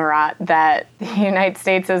with Marat that the United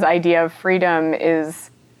States' idea of freedom is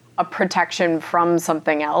a protection from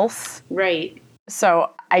something else. Right. So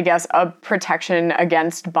I guess a protection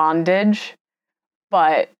against bondage.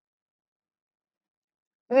 but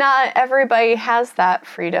not everybody has that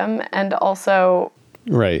freedom, and also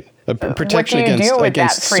right, protection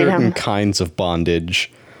against certain kinds of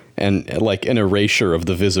bondage, and like an erasure of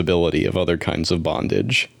the visibility of other kinds of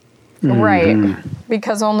bondage. Right,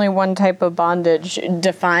 because only one type of bondage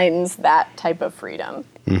defines that type of freedom.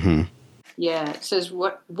 Mm-hmm. Yeah, it says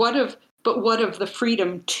what of the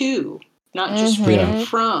freedom to, not just freedom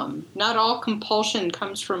from. Not all compulsion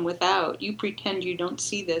comes from without. You pretend you don't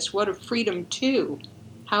see this. What of freedom to?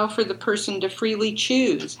 How for the person to freely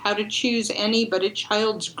choose? How to choose any but a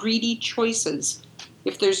child's greedy choices?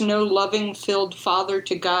 If there's no loving, filled father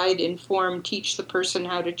to guide, inform, teach the person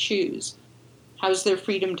how to choose. How's their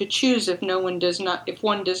freedom to choose if one does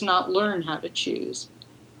not learn how to choose?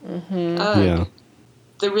 Yeah.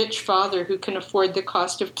 The rich father who can afford the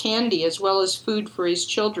cost of candy as well as food for his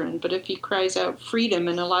children, but if he cries out freedom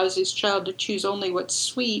and allows his child to choose only what's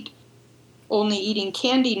sweet, only eating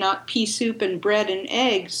candy, not pea soup and bread and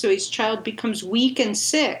eggs, so his child becomes weak and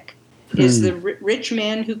sick. Is the rich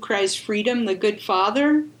man who cries freedom the good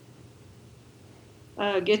father?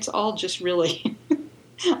 It's all just really...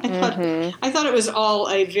 I thought it was all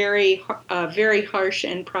a very harsh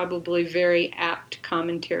and probably very apt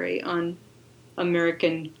commentary on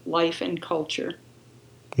American life and culture.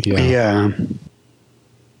 Yeah.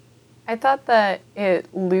 I thought that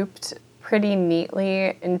it looped pretty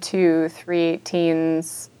neatly into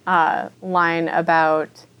 318's line about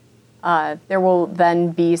there will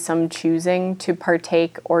then be some choosing to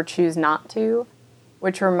partake or choose not to,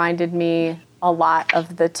 which reminded me a lot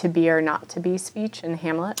of the to be or not to be speech in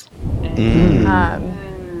Hamlet.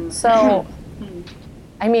 So,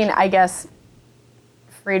 I mean, I guess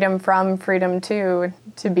freedom from, freedom to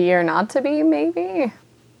be or not to be, maybe?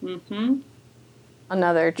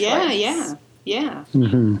 Another choice. Yeah.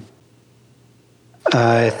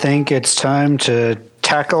 I think it's time to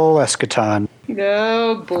tackle Eschaton.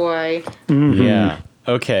 Oh, boy. Yeah.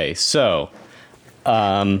 Okay, so...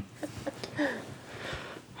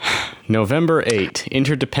 November 8,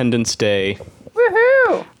 Interdependence Day.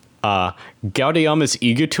 Woohoo! Gaudeamus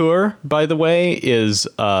Igitur, by the way, is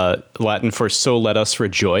Latin for "So Let Us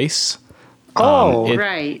Rejoice."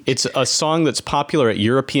 Right. It's a song that's popular at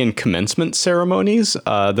European commencement ceremonies.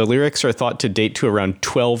 The lyrics are thought to date to around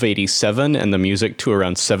 1287 and the music to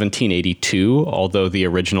around 1782, although the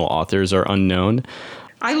original authors are unknown.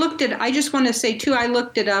 I just want to say, too, I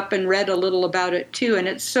looked it up and read a little about it, too, and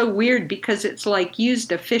it's so weird because it's, like,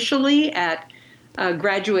 used officially at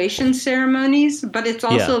graduation ceremonies, but it's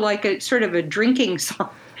also like a sort of a drinking song.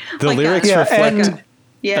 The like lyrics reflect...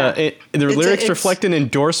 the lyrics it's reflect an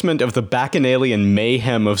endorsement of the bacchanalian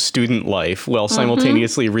mayhem of student life, while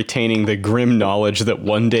simultaneously retaining the grim knowledge that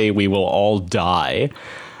one day we will all die.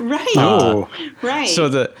 Right. Right.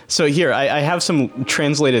 So here I have some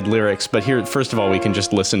translated lyrics, but here first of all we can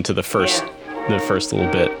just listen to the first little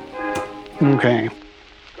bit. Okay.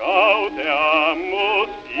 Gaudeamus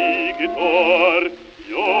igitur,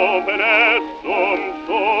 jovenes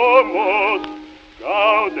somos.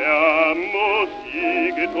 Gaudeamus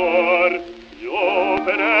igitur,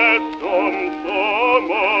 jovenes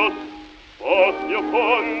somos. Post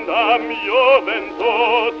iucundam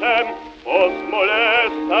juventutem, post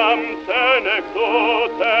molestam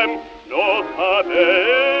senectutem, nos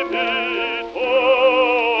habebit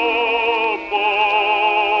homos.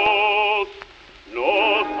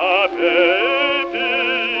 Nos habebit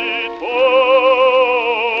homos.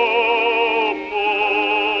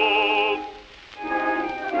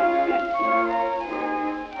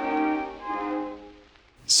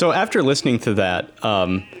 So after listening to that,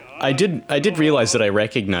 I did realize that I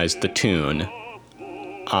recognized the tune.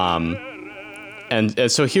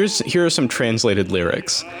 And so here are some translated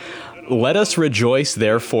lyrics. Let us rejoice,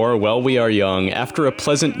 therefore, while we are young. After a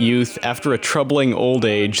pleasant youth, after a troubling old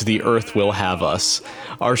age, the earth will have us.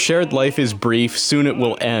 Our shared life is brief, soon it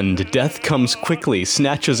will end. Death comes quickly,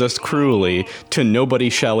 snatches us cruelly. To nobody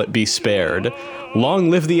shall it be spared. Long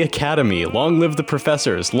live the academy, long live the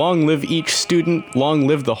professors, long live each student, long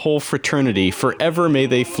live the whole fraternity, forever may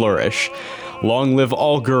they flourish. Long live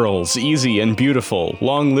all girls, easy and beautiful.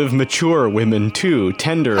 Long live mature women too,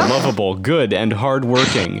 tender, lovable, good, and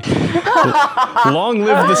hard-working. Long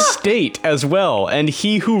live the state as well, and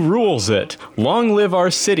he who rules it. Long live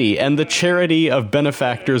our city and the charity of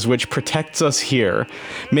benefactors which protects us here.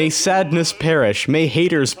 May sadness perish, may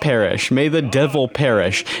haters perish, may the devil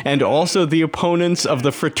perish, and also the opponents of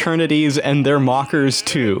the fraternities and their mockers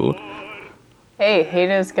too. Hey,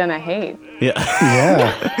 haters gonna hate.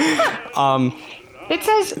 Yeah. It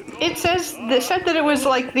says they said that it was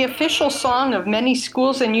like the official song of many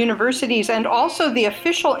schools and universities, and also the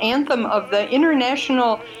official anthem of the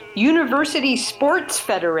International University Sports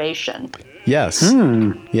Federation. Yes.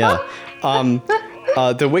 Yeah.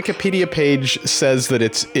 The Wikipedia page says that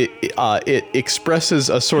it expresses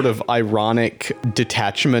a sort of ironic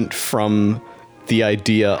detachment from the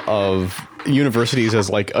idea of universities as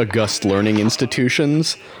like august learning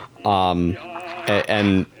institutions,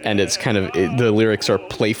 and it's kind of the lyrics are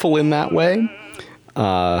playful in that way.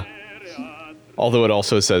 Although it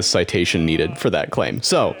also says citation needed for that claim.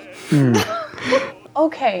 So.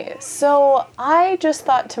 Okay, so I just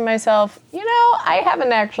thought to myself, I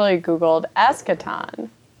haven't actually Googled eschaton.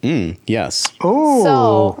 Yes. Oh.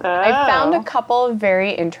 So I found a couple of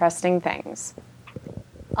very interesting things.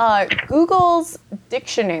 Google's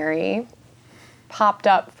dictionary popped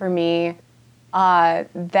up for me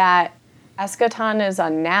that eschaton is a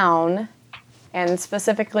noun and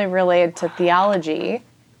specifically related to theology,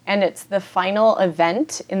 and it's the final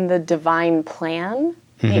event in the divine plan.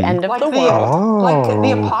 The end of the world. Like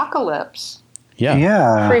the apocalypse.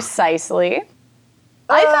 Yeah. Precisely.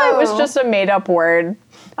 I thought it was just a made-up word.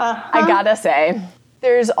 I gotta say.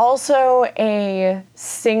 There's also a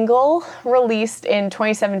single released in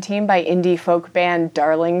 2017 by indie folk band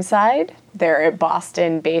Darlingside. They're a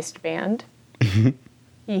Boston-based band.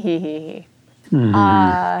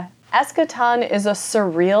 Eschaton is a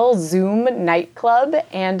surreal Zoom nightclub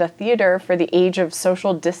and a theater for the age of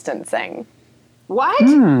social distancing. What?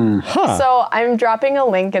 So I'm dropping a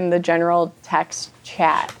link in the general text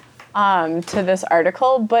chat to this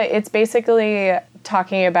article, but it's basically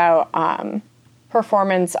talking about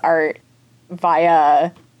performance art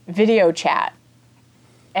via video chat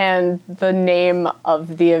and the name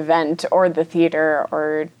of the event or the theater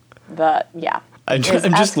or I'm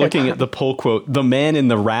just looking at the pull quote. The man in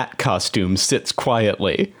the rat costume sits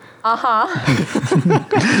quietly.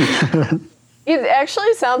 It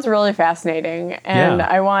actually sounds really fascinating, and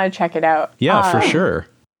I want to check it out. Yeah, for sure.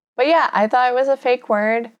 But yeah, I thought it was a fake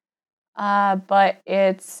word, but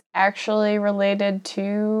it's actually related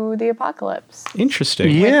to the apocalypse.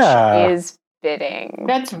 Interesting. Yeah. Which is fitting.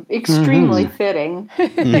 That's extremely fitting.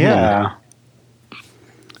 Yeah.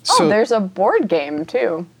 So, there's a board game,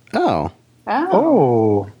 too. Oh.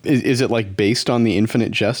 Oh. Is it like based on the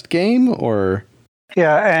Infinite Jest game, or?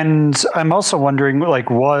 Yeah, and I'm also wondering,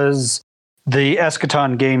 was the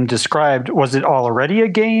eschaton game described, was it already a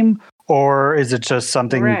game, or is it just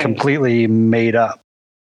something completely made up?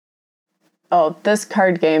 Oh, this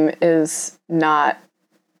card game is not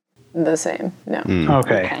the same. No.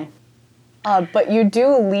 Okay. But you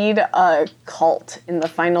do lead a cult in the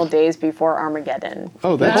final days before Armageddon.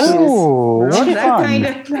 Oh, that's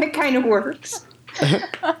that kind of works.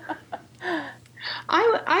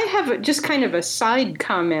 I have just kind of a side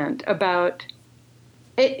comment about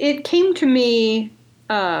it. It came to me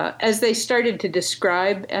as they started to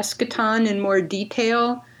describe eschaton in more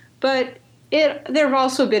detail, but there have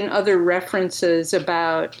also been other references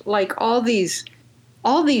about all these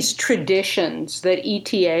traditions that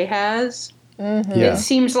ETA has. Mm-hmm. Yeah.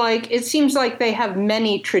 It seems like they have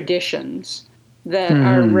many traditions that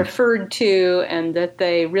are referred to and that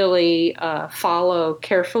they really follow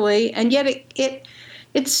carefully. And yet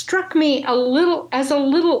it struck me a little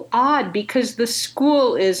odd because the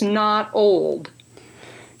school is not old.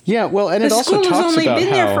 Yeah, well, and it also talks about how... The school has only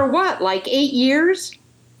been there for what, 8 years?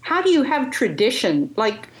 How do you have tradition?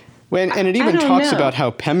 And it even talks about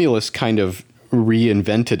how Pemulus kind of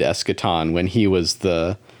reinvented eschaton when he was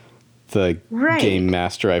the game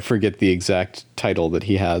master. I forget the exact title that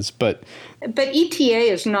he has, but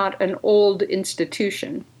ETA is not an old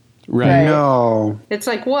institution. Right. No. It's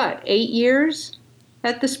 8 years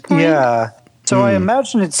at this point? Yeah. So I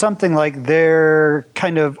imagine it's something like they're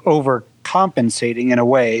kind of overcompensating in a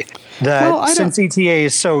way that since ETA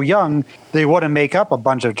is so young, they want to make up a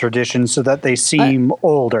bunch of traditions so that they seem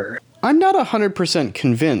older. I'm not 100%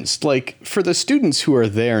 convinced. For the students who are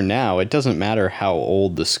there now, it doesn't matter how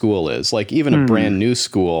old the school is. Even a brand new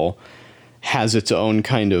school has its own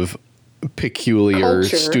kind of peculiar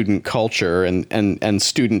student culture and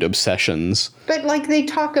student obsessions. But they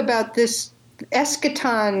talk about this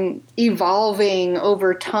eschaton evolving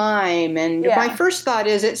over time, and my first thought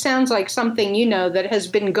is it sounds like something that has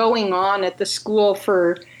been going on at the school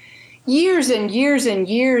for years and years and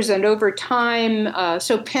years, and over time.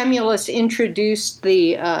 So Pemulus introduced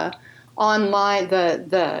the online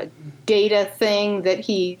the data thing that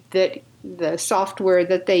the software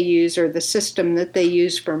that they use or the system that they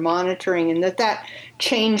use for monitoring, and that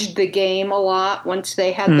changed the game a lot once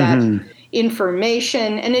they had that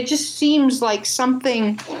information, and it just seems like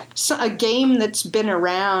a game that's been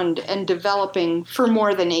around and developing for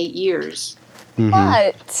more than 8 years.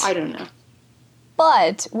 But I don't know.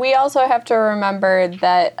 But we also have to remember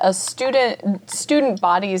that a student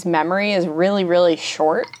body's memory is really, really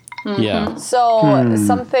short. Yeah. So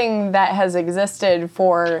something that has existed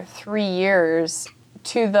for 3 years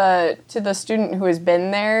to the student who has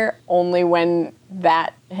been there only when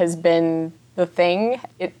that has been the thing,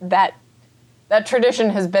 that tradition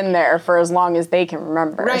has been there for as long as they can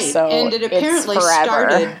remember. Right, so and it apparently it's forever.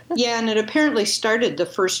 started. Yeah, and it apparently started the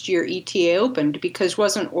first year ETA opened, because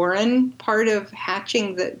wasn't Oren part of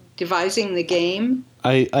devising the game?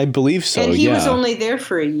 I believe so, And he was only there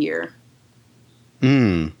for a year.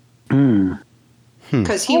 Because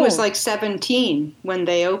he was like 17 when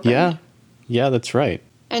they opened. Yeah, that's right.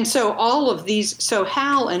 And so all of these, so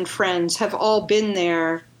Hal and friends have all been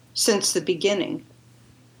there since the beginning.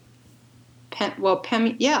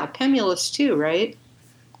 Pemulus too, right?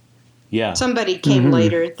 Yeah. Somebody came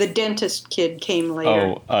later. The dentist kid came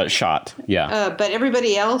later. Shot. Yeah. But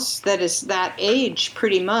everybody else that is that age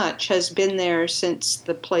pretty much has been there since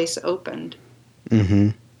the place opened.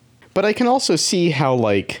 But I can also see how,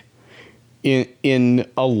 like, in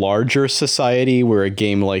a larger society where a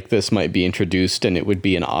game like this might be introduced and it would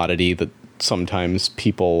be an oddity that sometimes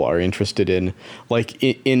people are interested in, like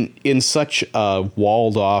in such a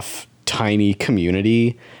walled off tiny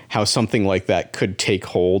community, how something like that could take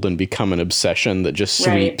hold and become an obsession that just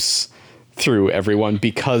sweeps through everyone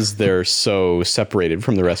because they're so separated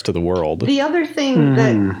from the rest of the world. The other thing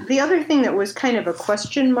that was kind of a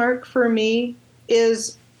question mark for me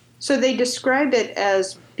is, so they describe it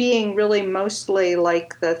as being really mostly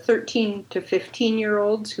like the 13 to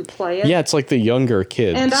 15-year-olds who play it. Yeah, it's like the younger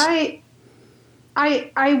kids. And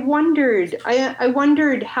I wondered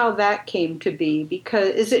how that came to be, because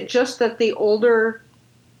is it just that the older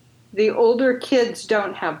kids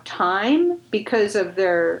don't have time because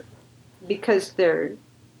their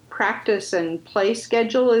practice and play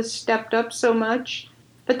schedule is stepped up so much?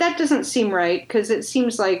 But that doesn't seem right, because it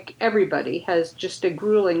seems like everybody has just a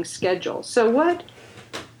grueling schedule. So what?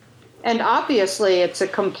 And obviously it's a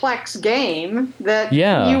complex game that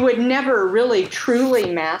you would never really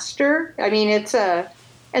truly master. I mean, and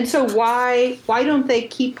so why don't they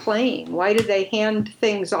keep playing? Why do they hand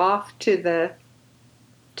things off to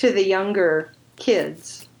the younger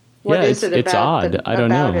kids? What is it it's about odd. I don't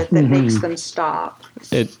know. it that makes them stop?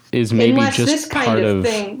 It is maybe Unless just this kind part of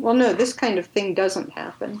thing. Well, no, this kind of thing doesn't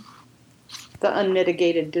happen. The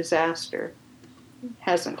unmitigated disaster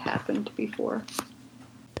hasn't happened before.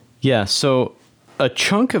 Yeah, so a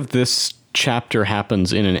chunk of this chapter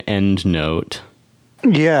happens in an end note.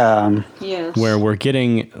 Yeah. Yes. Where we're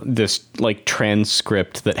getting this like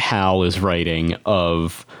transcript that Hal is writing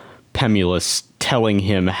of Pemulus telling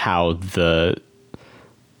him how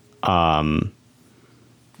how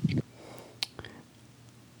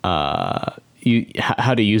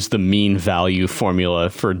to use the mean value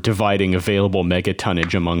formula for dividing available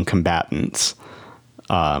megatonnage among combatants,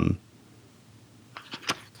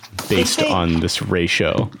 based on this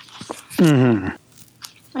ratio. I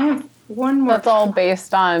have one more. That's all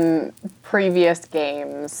based on previous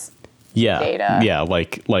games. Data. Yeah,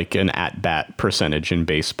 like an at-bat percentage in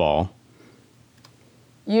baseball.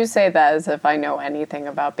 You say that as if I know anything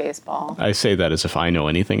about baseball. I say that as if I know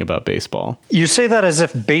anything about baseball. You say that as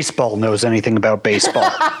if baseball knows anything about baseball.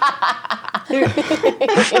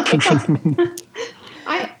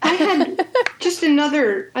 I had just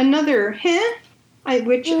another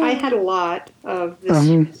which I had a lot of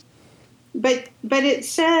this. But it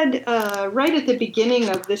said right at the beginning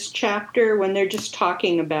of this chapter, when they're just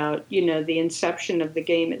talking about, the inception of the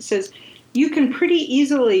game, it says, you can pretty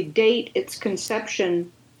easily date its conception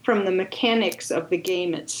from the mechanics of the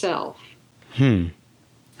game itself.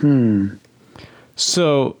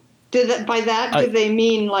 So do they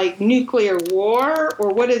mean like nuclear war,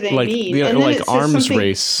 or what do they mean? Yeah, and then like arms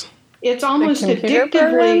race. It's almost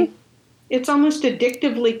addictively. It's almost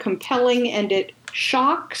addictively compelling, and it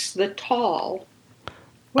shocks the tall.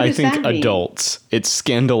 What does that mean? Adults. It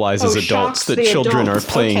scandalizes adults that children are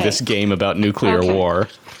playing this game about nuclear war.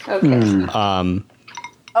 Okay.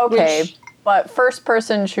 Okay, but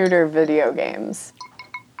first-person shooter video games.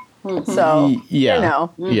 So, Yeah.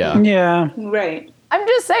 Yeah. Right. I'm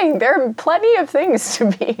just saying, there are plenty of things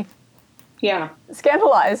to be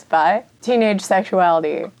scandalized by. Teenage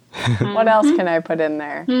sexuality. What else can I put in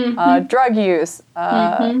there? Drug use.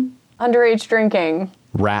 Underage drinking.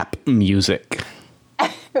 Rap music.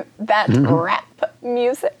 That's rap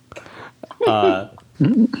music.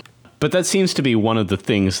 But that seems to be one of the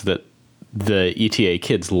things that the ETA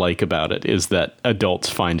kids like about it is that adults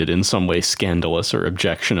find it in some way scandalous or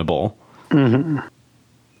objectionable. Mm-hmm.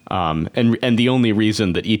 And the only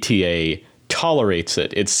reason that ETA tolerates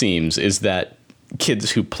it, it seems, is that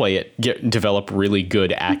kids who play it develop really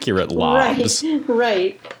good, accurate lobs.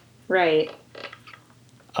 Right.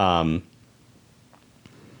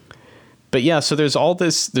 But yeah, so there's all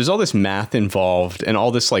this math involved and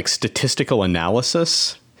all this like statistical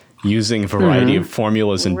analysis using a variety of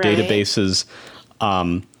formulas and databases.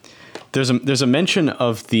 There's a mention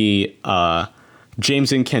of the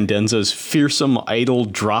James Incandenza's fearsome idle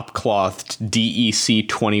drop clothed DEC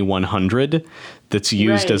 2100 that's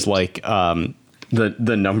used as like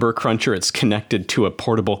the number cruncher. It's connected to a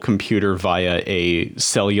portable computer via a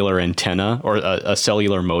cellular antenna or a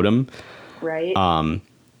cellular modem. Right.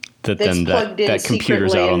 That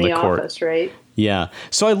computer's out on the court. Office, right? Yeah.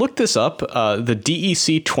 So I looked this up. The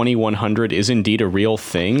DEC 2100 is indeed a real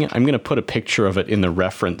thing. I'm going to put a picture of it in the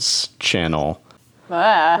reference channel.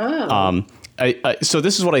 So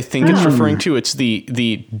this is what I think it's referring to. It's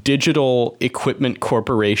the Digital Equipment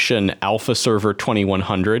Corporation Alpha Server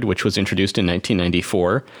 2100, which was introduced in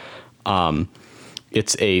 1994.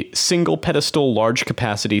 It's a single pedestal, large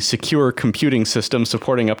capacity, secure computing system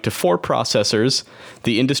supporting up to 4 processors,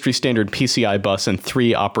 the industry standard PCI bus, and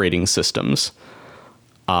 3 operating systems.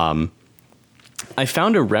 I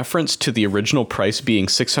found a reference to the original price being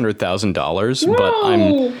 $600,000, but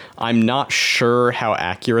I'm not sure how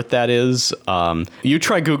accurate that is. You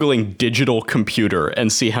try Googling digital computer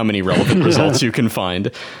and see how many relevant results you can find.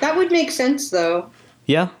 That would make sense, though.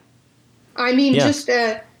 Yeah. I mean, just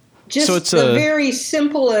so it's the very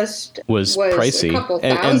simplest was pricey, a couple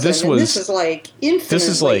thousand, and this is like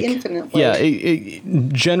infinitely. Yeah, it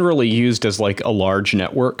generally used as like a large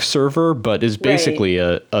network server, but is basically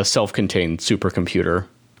a self-contained supercomputer.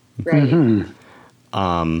 Right.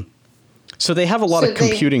 So they have a lot of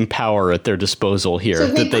computing power at their disposal here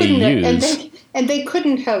that they use, and they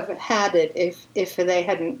couldn't have had it if they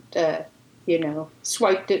hadn't,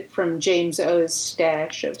 swiped it from James O's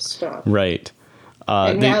stash of stuff. Right.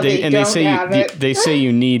 They say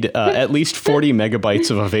you need at least 40 megabytes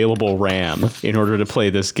of available RAM in order to play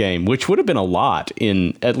this game, which would have been a lot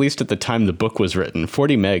at least at the time the book was written.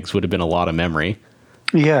 40 megs would have been a lot of memory.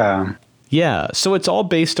 Yeah. Yeah. So it's all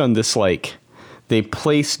based on this, like, they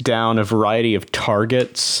place down a variety of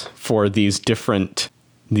targets for these different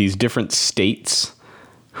states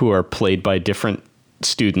who are played by different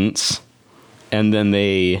students. And then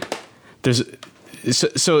in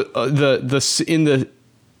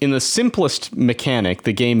the simplest mechanic,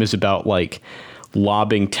 the game is about like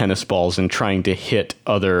lobbing tennis balls and trying to hit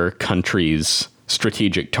other countries'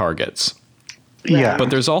 strategic targets. Yeah. But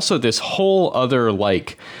there's also this whole other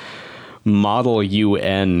like Model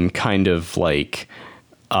UN kind of like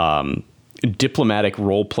diplomatic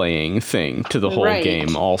role-playing thing to the whole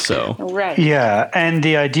game also. Right. Yeah, and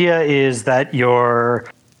the idea is that you're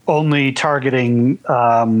only targeting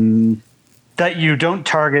that you don't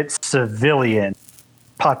target civilian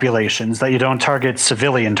populations, that you don't target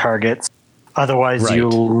civilian targets. Otherwise, you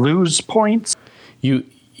lose points. The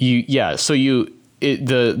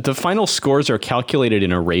final scores are calculated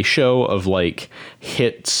in a ratio of like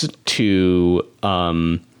hits to wait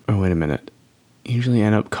a minute. Usually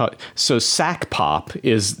end up so SACPOP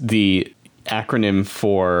is the acronym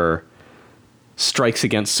for Strikes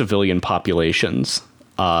Against Civilian Populations.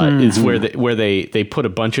 Is where they put a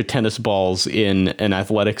bunch of tennis balls in an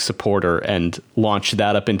athletic supporter and launch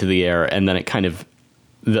that up into the air, and then it kind of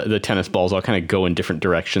the tennis balls all kind of go in different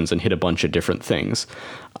directions and hit a bunch of different things,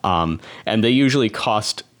 and they usually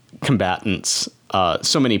cost combatants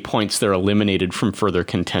so many points they're eliminated from further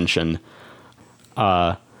contention.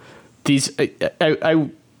 There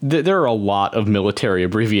are a lot of military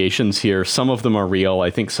abbreviations here. Some of them are real.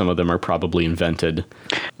 I think some of them are probably invented.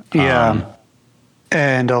 Yeah.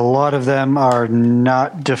 And a lot of them are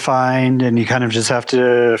not defined, and you kind of just have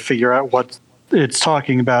to figure out what it's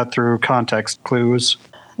talking about through context clues.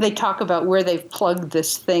 They talk about where they've plugged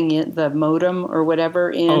this thing in, the modem or whatever,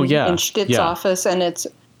 in Stitt's office, and it's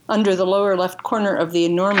under the lower left corner of the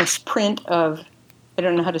enormous print of, I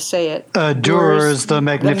don't know how to say it. Durer's The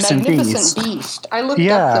Magnificent Beast. I looked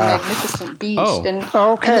up The Magnificent Beast, and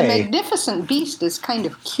The Magnificent Beast is kind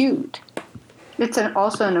of cute. It's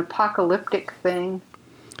also an apocalyptic thing.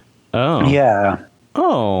 Oh. Yeah.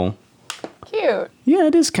 Oh. Cute. Yeah,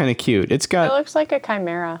 it is kind of cute. It looks like a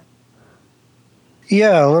chimera.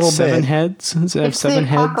 Yeah, a little bit. 7 heads? Does it have 7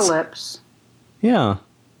 heads? Apocalypse. Yeah.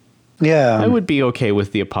 Yeah. I would be okay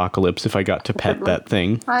with the apocalypse if I got to pet that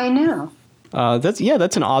thing. I know. That's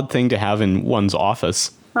an odd thing to have in one's office.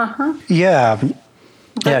 Uh-huh. Yeah.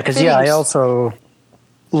 Yeah, because I also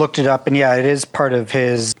looked it up, and it is part of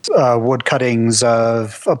his wood cuttings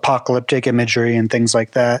of apocalyptic imagery and things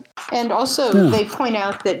like that. And also, they point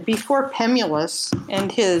out that before Pemulus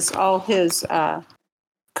and all his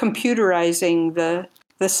computerizing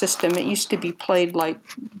the system, it used to be played like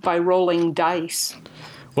by rolling dice.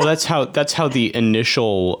 Well, that's how the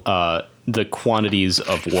initial the quantities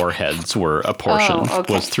of warheads were apportioned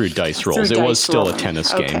was through dice rolls. It was still a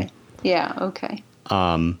tennis game. Yeah. Okay.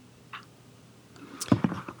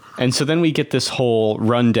 And so then we get this whole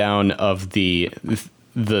rundown of the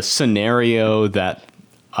scenario that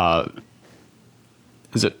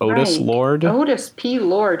is it Otis Lord? Otis P.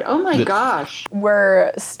 Lord. Oh my gosh.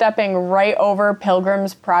 We're stepping right over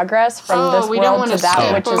Pilgrim's Progress from this world to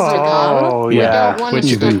that which is to come. Oh,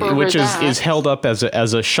 yeah. Which is held up as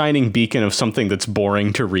a shining beacon of something that's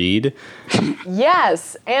boring to read.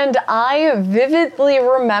 Yes, and I vividly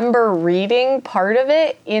remember reading part of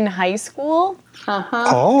it in high school.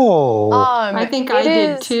 Oh. I think I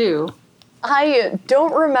did too. I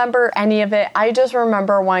don't remember any of it. I just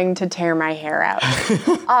remember wanting to tear my hair out.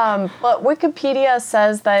 But Wikipedia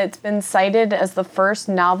says that it's been cited as the first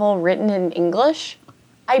novel written in English.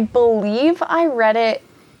 I believe I read it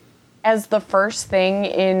as the first thing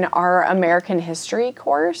in our American history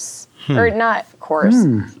course. Or not course,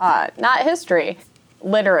 not history,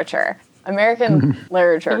 literature. American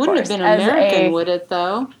literature course. It wouldn't have been American, would it,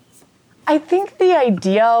 though? I think the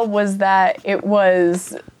idea was that it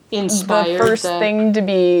was inspired the first thing to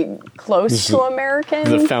be close to American.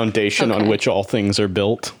 The foundation on which all things are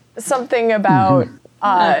built. Something about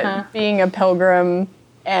being a pilgrim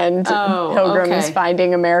and pilgrims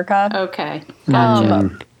finding America. Okay,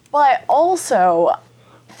 gotcha. But also,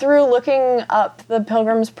 through looking up the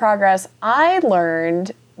Pilgrim's Progress, I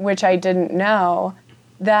learned, which I didn't know,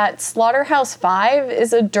 that Slaughterhouse-Five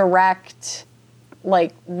is a direct,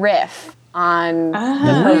 riff on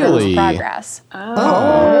the Pilgrim's Progress.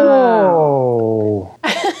 Oh.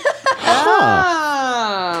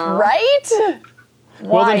 Right?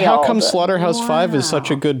 Well, then how come Slaughterhouse-Five is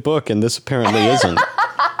such a good book and this apparently isn't?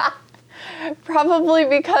 Probably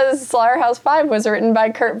because Slaughterhouse-Five was written by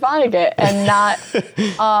Kurt Vonnegut and not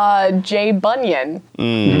Jay Bunyan.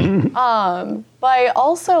 But I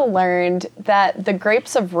also learned that The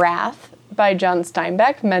Grapes of Wrath by John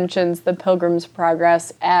Steinbeck mentions The Pilgrim's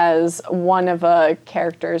Progress as one of a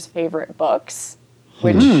character's favorite books,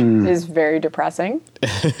 which is very depressing.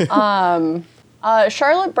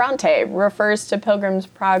 Charlotte Bronte refers to Pilgrim's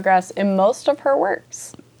Progress in most of her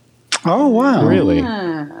works. Oh, wow. Really?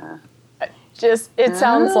 It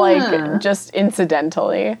sounds like just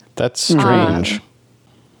incidentally. That's strange.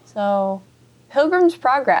 So, Pilgrim's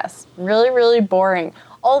Progress, really, really boring.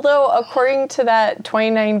 Although, according to that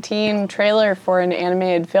 2019 trailer for an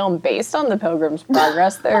animated film based on the Pilgrim's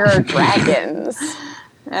Progress, there are dragons.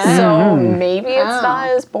 So maybe it's not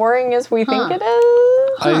as boring as we think it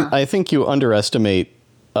is. I think you underestimate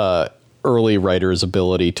early writers'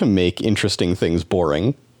 ability to make interesting things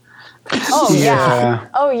boring. Oh, yeah.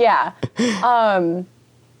 Oh, yeah.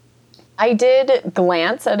 I did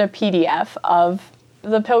glance at a PDF of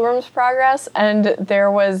The Pilgrim's Progress, and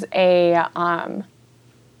there was a...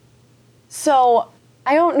 So,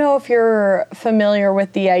 I don't know if you're familiar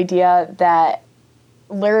with the idea that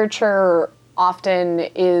literature often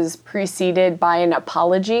is preceded by an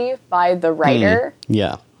apology by the writer.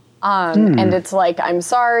 Yeah. And it's like, I'm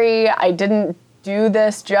sorry, I didn't do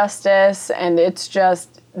this justice, and it's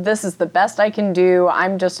just, this is the best I can do.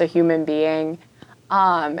 I'm just a human being.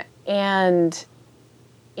 And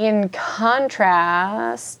in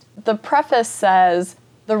contrast, the preface says,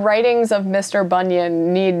 the writings of Mr.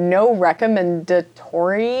 Bunyan need no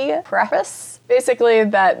recommendatory preface. Basically,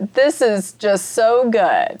 that this is just so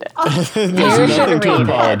good. There's nothing to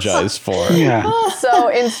apologize for. Yeah. So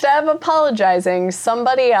instead of apologizing,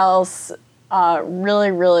 somebody else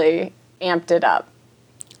really, really amped it up.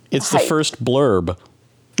 It's the first blurb.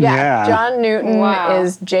 Yeah. John Newton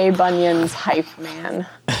is Jay Bunyan's hype man.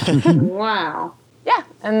 Wow. Yeah,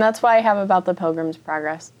 and that's what I have about the Pilgrim's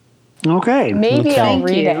Progress. Okay. Maybe I'll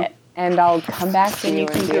read it and I'll come back to you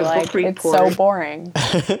and be like, it's so boring.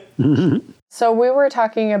 So we were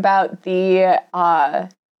talking about the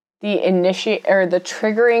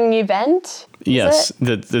triggering event. Yes,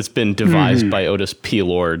 that's been devised by Otis P.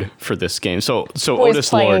 Lord for this game. So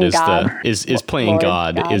Otis Lord is playing Lord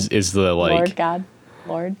God. God. Is the like Lord God.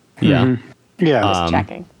 Lord. Yeah. Yeah. Just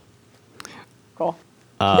checking. Cool.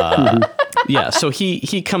 Yeah, so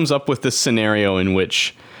he comes up with this scenario in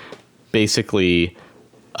which basically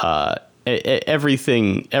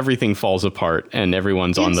everything falls apart and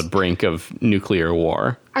everyone's on the brink of nuclear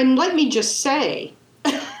war. And let me just say,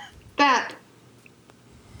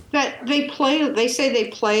 They say they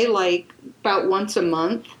play like about once a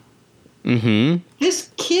month. Mm-hmm.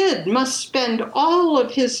 This kid must spend all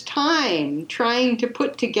of his time trying to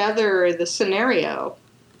put together the scenario.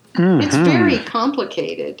 Mhm. It's very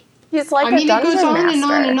complicated. He's like I mean, a it goes dungeon on master. and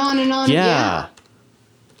on and on and on. Yeah.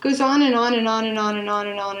 Goes on and on and on and on and on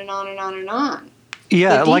and on and on and on and on.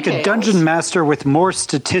 Yeah, The like a details. dungeon master with more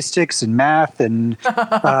statistics and math and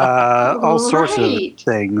all sorts of Right.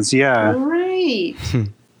 things. Yeah. Right.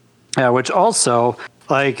 Yeah, which also,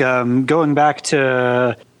 like, going back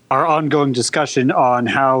to our ongoing discussion on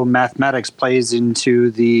how mathematics plays into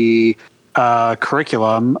the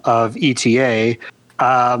curriculum of ETA.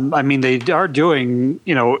 I mean, they are doing,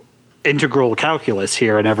 integral calculus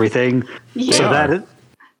here and everything. Yeah. So that is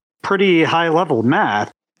pretty high level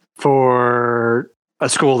math for a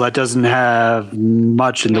school that doesn't have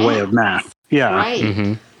much in the way of math. Yeah. Right.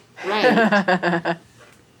 Mm-hmm. Right.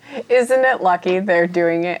 Isn't it lucky they're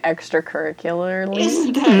doing it extracurricularly?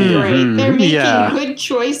 Isn't that great? They're making Yeah. good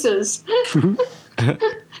choices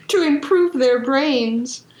to improve their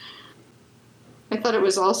brains. I thought it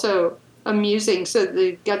was also amusing. So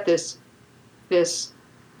they've got this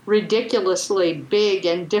ridiculously big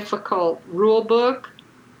and difficult rule book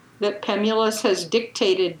that Pemulus has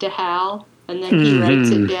dictated to Hal, and then he writes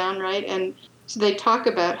it down, right? And so they talk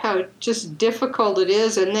about how just difficult it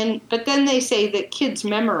is, but then they say that kids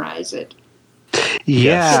memorize it. Kids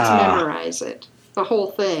Yeah. memorize it, the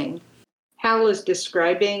whole thing. Hal is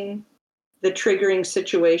describing the triggering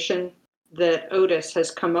situation that Otis has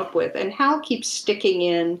come up with, and Hal keeps sticking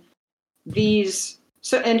in these.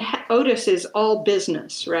 So, and Otis is all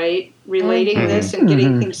business, right? Relating this and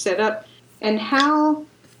getting things set up, and Hal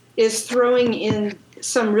is throwing in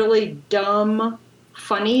some really dumb,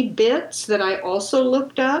 funny bits that I also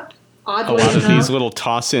looked up. A Oddly lot of enough. these little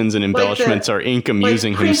toss-ins and embellishments are Inkham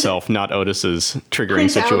using Prince- himself, not Otis's triggering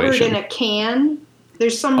Prince situation. Albert in a can.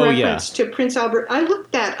 There's some Oh, reference to Prince Albert. I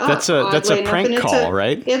looked that up. That's a oddly enough, prank and it's call,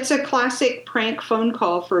 right? It's a classic prank phone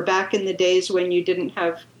call for back in the days when you didn't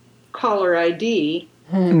have caller ID.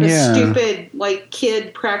 The Yeah. stupid,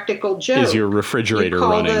 kid practical joke. Is your refrigerator You call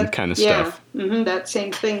running kind of stuff. Yeah, that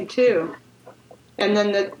same thing too. And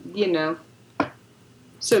then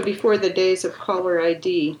so before the days of caller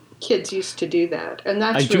ID, kids used to do that, and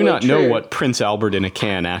that's I do really not know true. what Prince Albert in a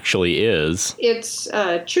can actually is. It's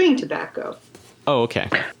chewing tobacco. Oh, okay.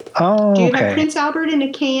 Oh, Do you have okay. Prince Albert in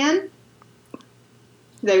a can?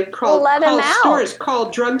 They call Let him out. stores,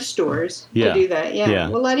 call drugstores Yeah. to do that. Yeah, Yeah.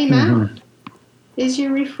 we'll let him out. Is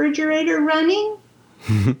your refrigerator running?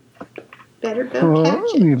 Better go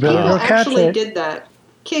catch it. you better People go catch actually it. did that.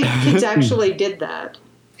 Kids actually did that.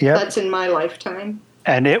 Yep. That's in my lifetime.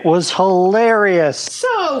 And it was hilarious.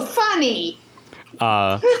 So funny.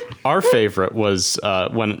 Our favorite was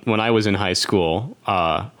when I was in high school.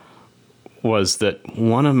 Was that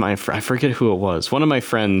one of my I forget who it was. One of my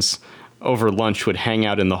friends over lunch would hang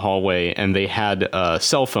out in the hallway, and they had a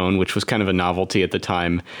cell phone, which was kind of a novelty at the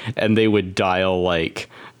time, and they would dial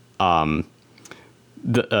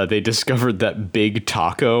they discovered that Big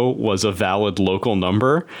Taco was a valid local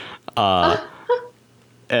number.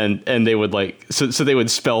 And they would so they would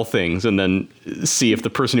spell things and then see if the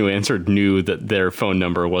person who answered knew that their phone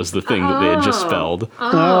number was the thing that they had just spelled.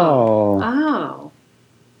 Oh.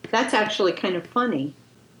 That's actually kind of funny.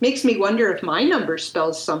 Makes me wonder if my number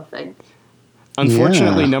spells something.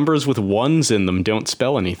 Unfortunately, Yeah. numbers with ones in them don't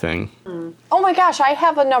spell anything. Oh my gosh, I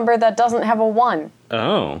have a number that doesn't have a 1.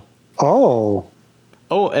 Oh. Oh.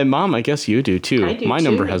 Oh, and Mom, I guess you do too. I do My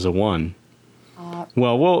number too. has a 1.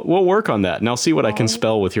 Well, we'll work on that, and I'll see what I can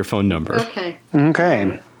spell with your phone number. Okay.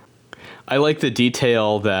 Okay. I like the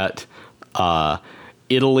detail that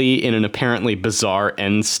Italy, in an apparently bizarre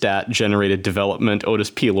NSTAT generated development Otis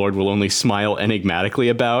P. Lord will only smile enigmatically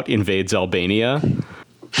about, invades Albania.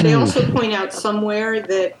 They also point out somewhere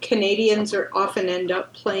that Canadians often end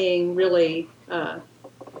up playing really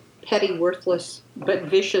petty, worthless, but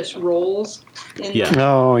vicious roles in, Yeah.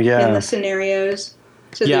 Oh, in yeah. the scenarios.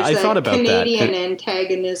 So Yeah, there's I thought about that. Canadian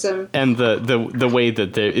antagonism. And the way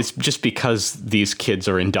that it's just because these kids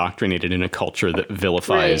are indoctrinated in a culture that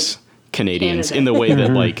vilifies Canadians Canada. in the way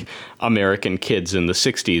that American kids in the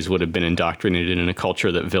 60s would have been indoctrinated in a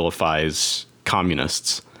culture that vilifies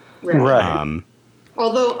communists. Right.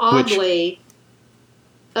 Although oddly,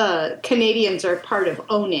 Canadians are part of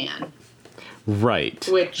ONAN. Right.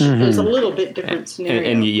 which is a little bit different scenario.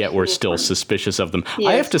 And yet we're still Different. suspicious of them. I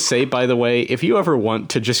Yes. have to say, by the way, if you ever want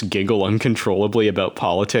to just giggle uncontrollably about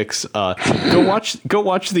politics, go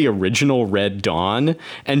watch the original Red Dawn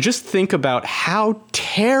and just think about how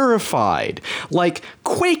terrified, like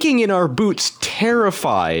quaking in our boots,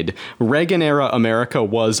 terrified Reagan-era America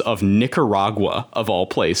was of Nicaragua, of all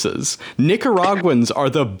places. Nicaraguans are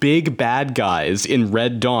the big bad guys in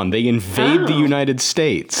Red Dawn. They invade the United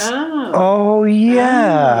States. Oh,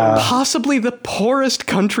 yeah. Possibly the poorest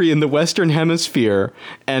country in the Western Hemisphere,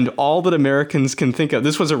 and all that Americans can think of.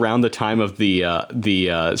 This was around the time of the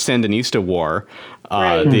Sandinista War,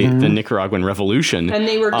 Right. the Nicaraguan Revolution. And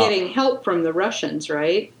they were getting help from the Russians,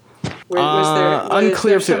 right? Was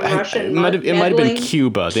Unclear there if some Russian it might have been meddling?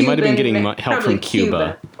 Cuba. They might have been getting help Probably from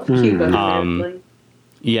Cuba. Cuba meddling.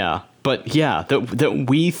 Yeah. But yeah, that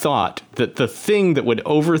we thought that the thing that would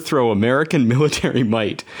overthrow American military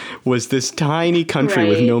might was this tiny country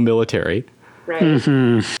with Right. no military. Right.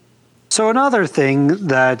 So another thing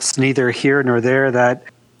that's neither here nor there that,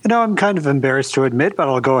 I'm kind of embarrassed to admit, but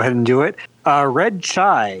I'll go ahead and do it. Red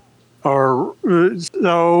chai.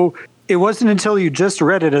 So it wasn't until you just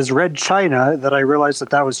read it as Red China that I realized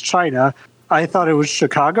that was China. I thought it was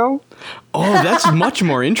Chicago. Oh, that's much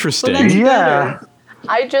more interesting. Well, that's Yeah. better.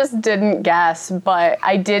 I just didn't guess, but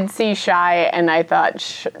I did see Shy, and I thought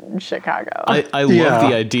Chicago. I love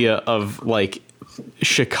the idea of like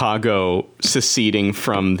Chicago seceding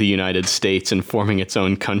from the United States and forming its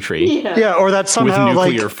own country Yeah, or that with somehow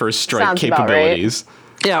nuclear first strike Sounds about capabilities.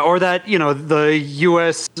 Yeah, or that, the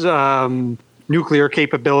U.S. Nuclear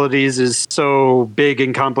capabilities is so big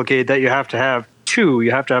and complicated that you have to have two.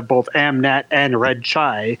 You have to have both AMNAT and Red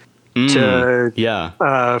Chai to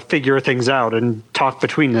Yeah, figure things out and talk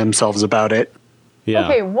between themselves about it. yeah.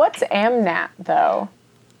 Okay, what's AMNAT, though?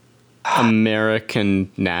 American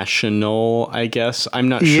National, I guess. I'm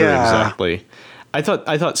not sure Yeah. exactly. I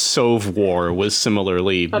thought Sov War was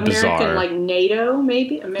similarly American, bizarre. like NATO,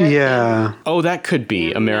 maybe? American. Yeah. Oh, that could be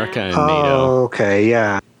Yeah. America and Oh, NATO. okay,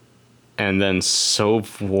 yeah. And then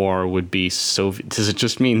Sov War would be Soviet. Does it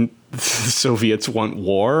just mean the Soviets want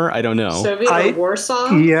war? I don't know. Soviet or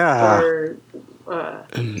Warsaw? Yeah. Or,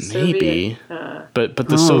 Maybe. Soviet, But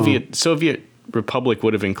the Soviet Republic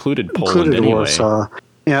would have included Poland Included anyway. Warsaw.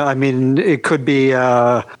 Yeah, I mean, it could be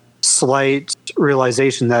a slight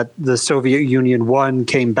realization that the Soviet Union, 1,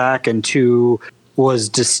 came back, and 2, was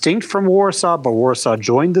distinct from Warsaw, but Warsaw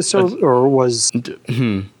joined the Soviet, or was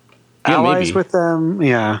Yeah, allies maybe. with them.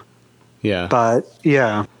 Yeah, Yeah. but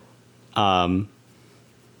yeah. Um,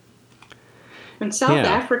 And South Yeah.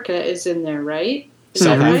 Africa is in there, right? Is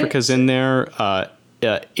South that right? Africa's in there.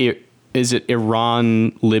 Is it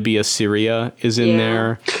Iran, Libya, Syria is in Yeah.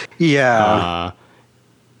 there? Yeah.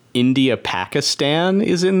 India, Pakistan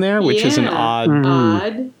is in there, which is an Yeah. odd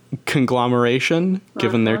Odd. conglomeration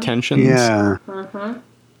given their tensions. yeah.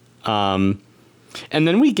 And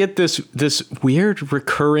then we get this weird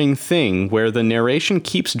recurring thing where the narration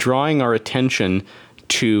keeps drawing our attention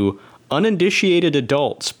to uninitiated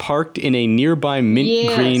adults parked in a nearby mint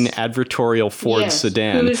Yes. green advertorial Ford Yes.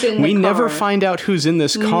 sedan. Who's in the We never car? find out who's in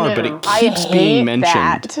this car, but No. it I keeps hate being mentioned.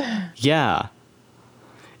 that. Yeah.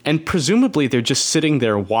 And presumably they're just sitting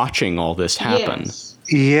there watching all this happen. Yes.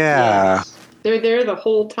 Yeah. Yes. They're there the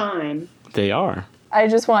whole time. They are. I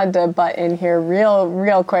just wanted to butt in here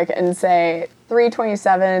real quick and say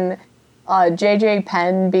 327, J.J.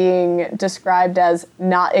 Penn being described as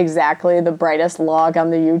not exactly the brightest log on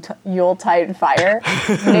the Yuletide fire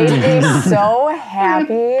made me so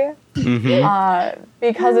happy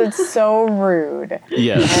because it's so rude.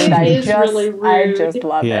 Yes. And It is really rude. I just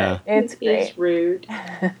love Yeah. it. It's great. It's rude.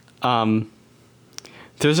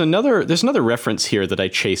 There's another reference here that I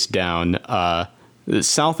chased down.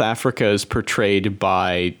 South Africa is portrayed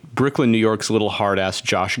by Brooklyn, New York's little hard-ass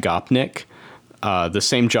Josh Gopnik. The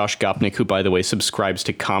same Josh Gopnik who, by the way, subscribes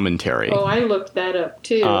to Commentary. Oh, I looked that up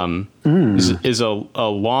too. Is a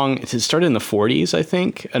long... It started in the 40s, I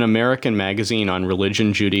think. An American magazine on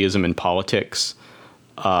religion, Judaism, and politics.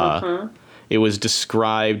 It was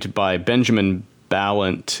described by Benjamin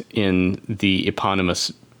Ballant in the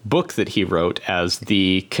eponymous book that he wrote as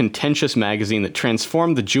the contentious magazine that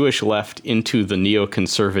transformed the Jewish left into the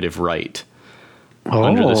neoconservative right.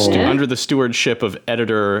 Under the stewardship of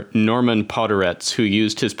editor Norman Podhoretz, who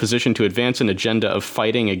used his position to advance an agenda of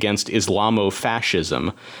fighting against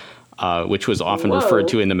Islamofascism, which was often Whoa. referred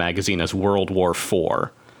to in the magazine as World War IV.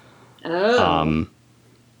 Oh.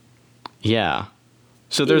 Yeah.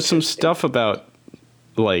 So there's some stuff about,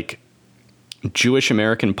 like, Jewish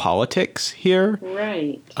American politics here.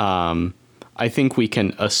 Right. I think we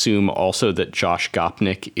can assume also that Josh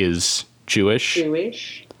Gopnik is Jewish.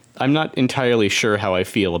 Jewish. I'm not entirely sure how I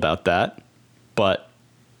feel about that, but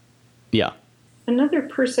yeah. Another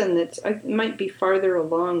person that's might be farther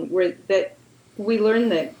along, where that we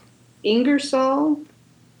learned that Ingersoll,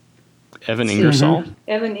 Evan Ingersoll.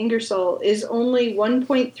 Evan Ingersoll, is only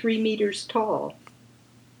 1.3 meters tall.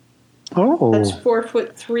 Oh. That's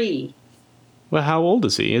 4'3". Well, how old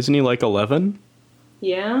is he? Isn't he like 11?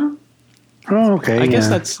 Yeah. Oh, okay. I guess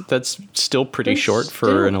that's still pretty That's short for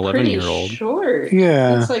still an 11-year-old. pretty short.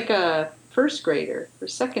 Yeah. It's like a first grader or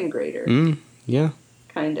second grader, Yeah.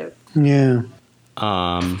 kind of. Yeah.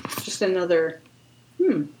 Um, Just another.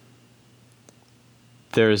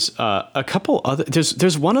 There's a couple other.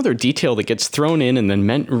 There's one other detail that gets thrown in and then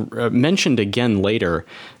mentioned again later,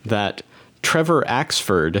 that Trevor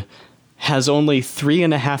Axford has only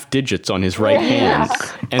 3.5 digits on his right hand,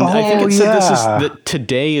 and I think it said that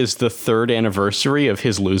today is the 3rd anniversary of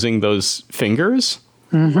his losing those fingers.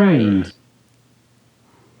 Right.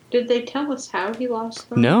 Did they tell us how he lost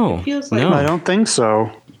them? No, It feels like no. I don't think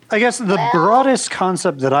so. I guess the broadest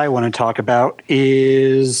concept that I want to talk about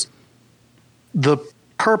is the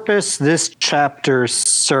purpose this chapter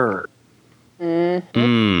serves.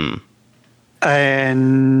 And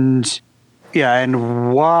yeah,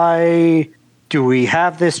 and why do we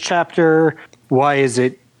have this chapter? Why is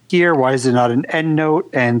it here? Why is it not an endnote?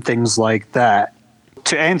 And things like that.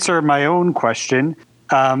 To answer my own question,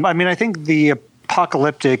 I think the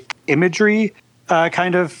apocalyptic imagery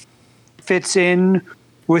kind of fits in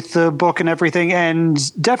with the book and everything,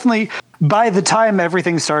 and definitely by the time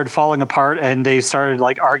everything started falling apart and they started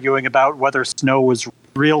like arguing about whether snow was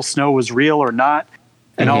real or not,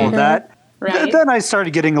 and all of that, then I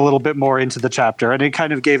started getting a little bit more into the chapter, and it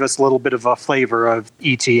kind of gave us a little bit of a flavor of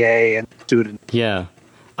ETA and student. Yeah.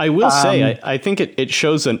 I will say, I think it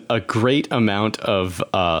shows a great amount of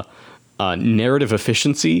narrative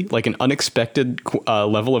efficiency, like an unexpected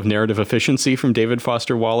level of narrative efficiency from David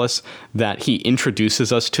Foster Wallace, that he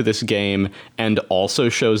introduces us to this game and also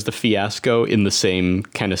shows the fiasco in the same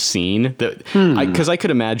kind of scene. Because I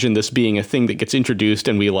could imagine this being a thing that gets introduced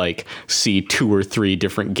and we like see 2 or 3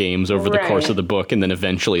 different games over the course of the book, and then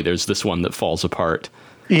eventually there's this one that falls apart.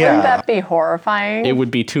 Yeah. Wouldn't that be horrifying? It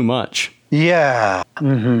would be too much. Yeah.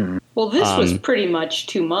 Mm-hmm. Well, this was pretty much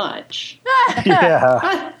too much.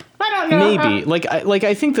 Yeah. I don't know. Maybe.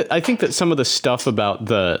 I think that some of the stuff about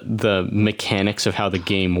the mechanics of how the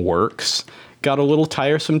game works got a little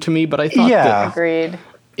tiresome to me, but I thought that Agreed.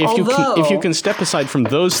 if you can step aside from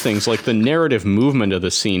those things, like the narrative movement of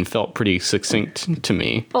the scene felt pretty succinct to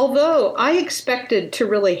me. Although I expected to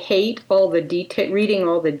really hate all the reading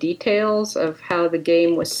all the details of how the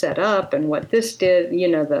game was set up and what this did,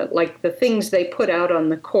 the things they put out on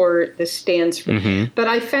the court, the stands for. But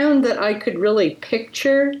I found that I could really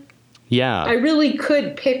picture. Yeah. I really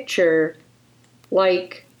could picture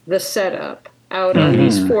like the setup out on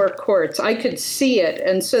these 4 courts. I could see it.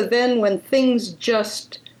 And so then when things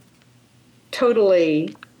just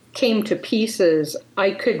totally came to pieces,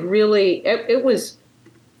 I could really, it was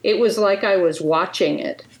like I was watching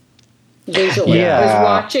it visually. I was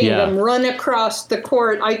watching them run across the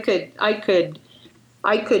court. I could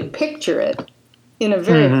picture it in a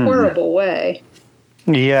very horrible way.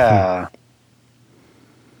 Yeah.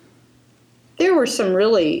 There were some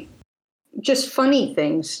really just funny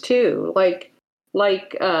things too, like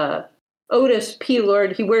Otis P.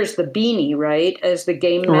 Lord. He wears the beanie, right, as the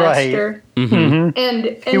game master, and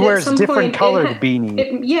He wears different colored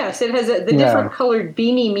beanie. Yes, it has the different colored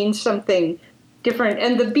beanie means something different,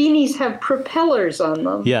 and the beanies have propellers on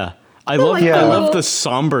them. Yeah. I love the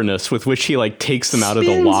somberness with which he like takes them out of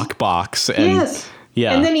the lockbox, and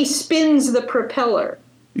and then he spins the propeller.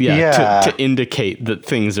 To indicate that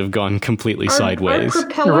things have gone completely sideways. Are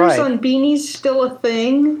propellers on beanies still a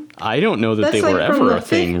thing? I don't know that they were ever a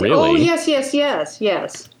thing, really. Oh,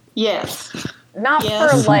 yes. Not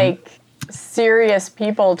for like serious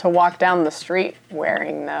people to walk down the street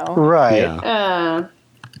wearing, though. Right. Yeah.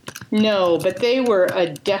 No, but they were a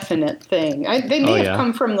definite thing. They may have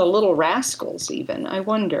come from the Little Rascals, even. I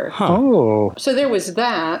wonder. Huh. Oh. So there was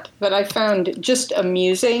that I found just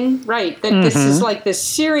amusing. Right, that this is like this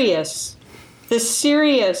serious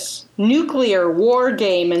nuclear war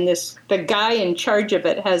game, and the guy in charge of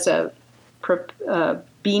it has a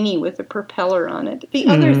beanie with a propeller on it. The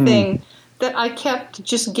other thing that I kept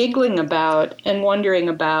just giggling about and wondering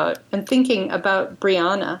about and thinking about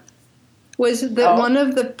Brianna was that one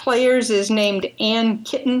of the players is named Ann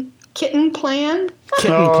Kitten Plan.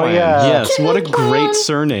 Kitten Plan, yes. Kitten what a Plan. great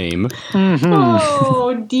surname.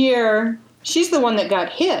 Oh, dear. She's the one that got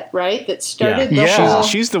hit, right? That started the Yeah. whole...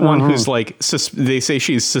 She's the one who's like, they say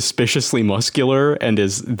she's suspiciously muscular and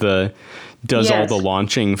does all Yes. the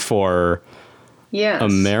launching for Yes.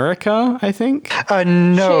 America, I think.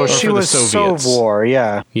 No, She- she Or for the was Soviets. Sovor,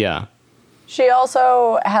 yeah. Yeah. She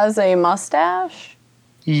also has a mustache.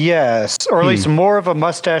 Yes, or at least more of a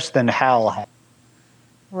mustache than Hal had.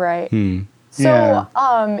 Right. Hmm. So,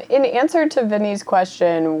 Yeah. in answer to Vinny's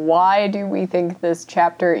question, why do we think this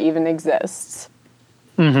chapter even exists?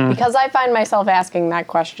 Because I find myself asking that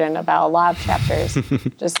question about a lot of chapters,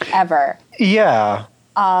 just ever. Yeah.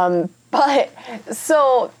 But,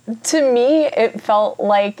 so, to me, it felt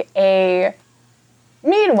like a...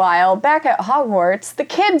 Meanwhile, back at Hogwarts, the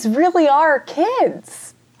kids really are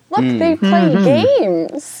kids. Look, they play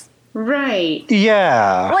games. Right.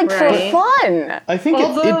 Yeah. Like, Right. for fun. I think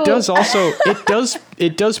Although- it does also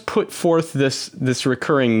it does put forth this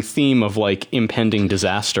recurring theme of like impending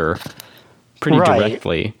disaster pretty Right.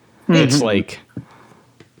 directly. It's like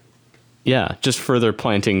just further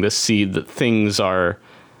planting this seed that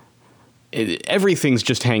everything's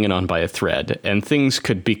just hanging on by a thread, and things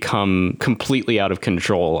could become completely out of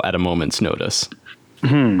control at a moment's notice.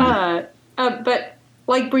 But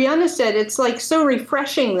like Brianna said, it's like so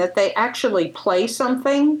refreshing that they actually play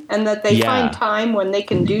something and that they Yeah. find time when they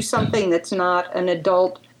can do something that's not an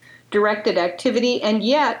adult directed activity. And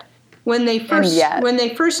yet when they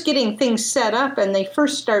first getting things set up and they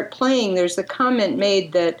first start playing, there's the comment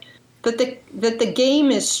made that the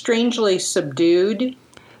game is strangely subdued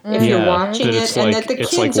if you're watching that it, it's and like- that the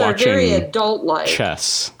it's like kids are very watching adult-like.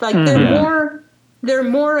 Chess. Like they're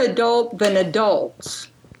more adult than adults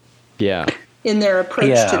Yeah. in their approach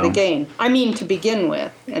to Yeah. the game. I mean, to begin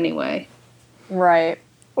with, anyway. Right.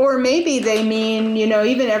 Or maybe they mean,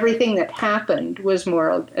 even everything that happened was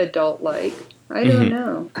more adult-like. I don't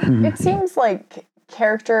know. It seems like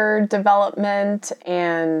character development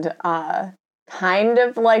and kind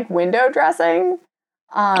of like window dressing.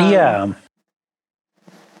 Yeah.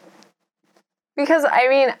 Because,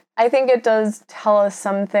 I think it does tell us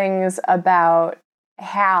some things about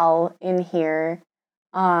Hal in here.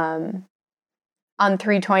 On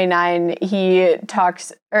 329,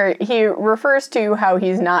 he refers to how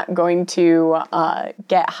he's not going to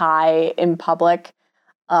get high in public.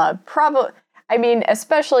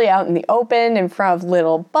 Especially out in the open in front of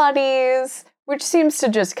little buddies, which seems to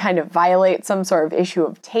just kind of violate some sort of issue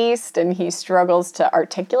of taste, and he struggles to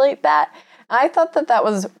articulate that. I thought that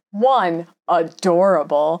was, one,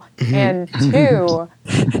 adorable, and two,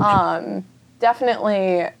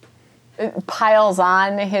 definitely piles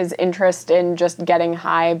on his interest in just getting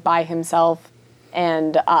high by himself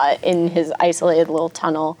and in his isolated little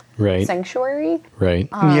tunnel sanctuary. Right.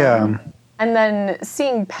 Yeah. And then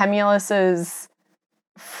seeing Pemulus's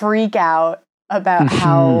freak out about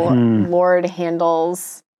how Lord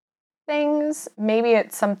handles things, maybe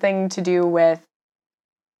it's something to do with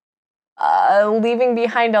leaving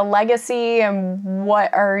behind a legacy, and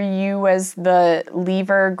what are you as the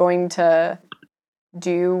leaver going to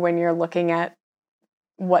do when you're looking at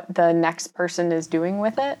what the next person is doing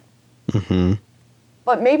with it? Mm-hmm.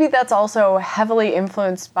 But maybe that's also heavily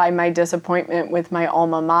influenced by my disappointment with my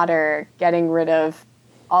alma mater getting rid of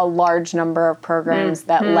a large number of programs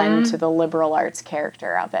that lend to the liberal arts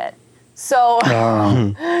character of it. So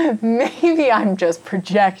maybe I'm just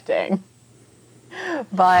projecting.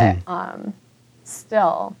 But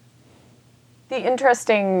still, the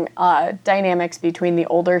interesting dynamics between the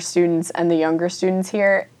older students and the younger students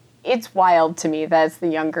here, it's wild to me that it's the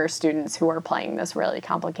younger students who are playing this really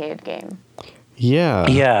complicated game. Yeah.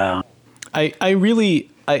 Yeah. I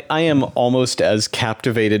am almost as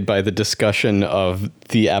captivated by the discussion of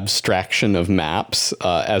the abstraction of maps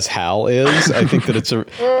as Hal is. I think that it's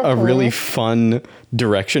a really fun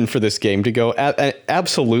direction for this game to go.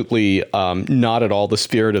 Absolutely not at all the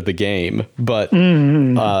spirit of the game, but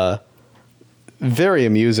very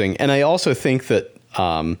amusing. And I also think that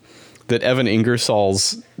that Evan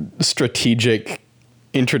Ingersoll's strategic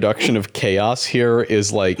introduction of chaos here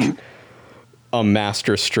is like a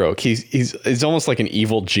master stroke. He's almost like an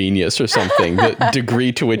evil genius or something. The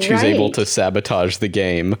degree to which he's able to sabotage the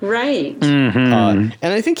game. Right. And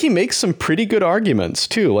I think he makes some pretty good arguments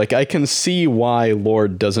too. Like I can see why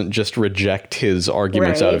Lord doesn't just reject his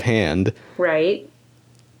arguments out of hand. Right.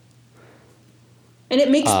 And it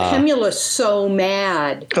makes Pemulus so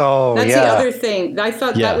mad. Oh, That's yeah. the other thing. I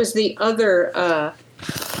thought that was the other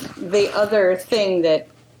thing that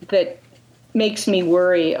makes me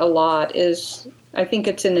worry a lot is, I think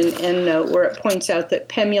it's in an endnote where it points out that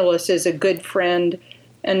Pemulus is a good friend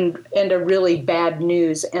and a really bad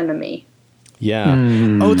news enemy. Yeah.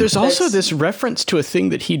 Oh, there's also this reference to a thing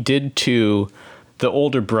that he did to the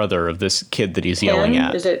older brother of this kid that he's yelling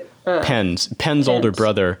at. Is it Penn's older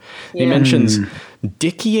brother. He mentions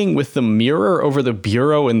dickeying with the mirror over the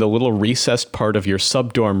bureau in the little recessed part of your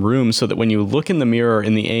subdorm room so that when you look in the mirror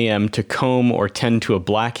in the AM to comb or tend to a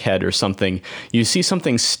blackhead or something, you see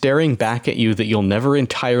something staring back at you that you'll never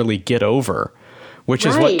entirely get over. Which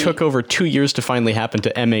is what took over 2 years to finally happen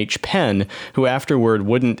to M.H. Penn, who afterward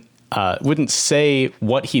wouldn't say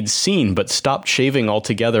what he'd seen, but stopped shaving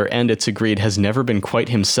altogether, and it's agreed has never been quite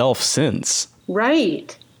himself since.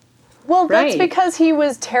 Right. Well, that's because he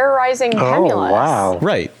was terrorizing Pemulus. Oh, wow.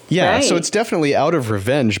 Right. Yeah. Right. So it's definitely out of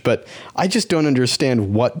revenge, but I just don't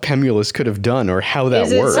understand what Pemulus could have done or how that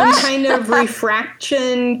Is it works. some kind of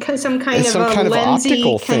refraction, some kind It's of some a kind of lensy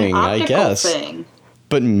optical thing, I guess. Thing.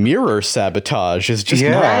 But mirror sabotage is just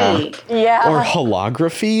not. Right. Yeah. Or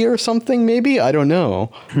holography or something, maybe? I don't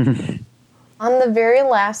know. On the very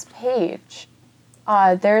last page,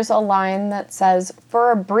 there's a line that says,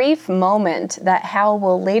 "For a brief moment that Hal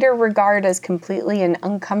will later regard as completely and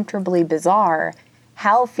uncomfortably bizarre,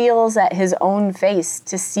 Hal feels at his own face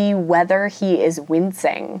to see whether he is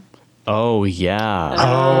wincing." Oh, yeah.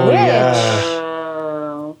 Oh, Which,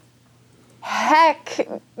 Oh. heck,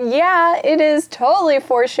 yeah, it is totally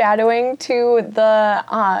foreshadowing to the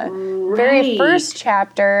very first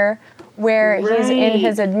chapter where he's in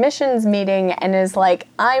his admissions meeting and is like,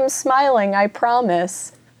 "I'm smiling, I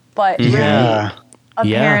promise," but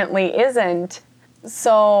apparently isn't.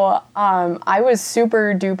 So I was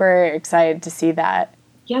super duper excited to see that.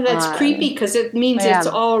 Yeah, that's creepy because it means it's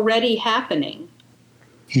yeah. already happening.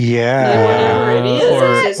 Yeah. Whatever it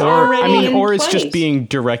is, it's already in or it's place. just being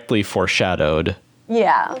directly foreshadowed.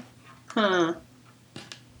 Yeah. Huh.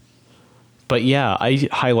 But yeah, I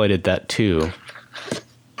highlighted that too.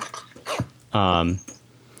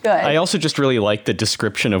 Good. I also just really like the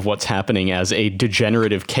description of what's happening as a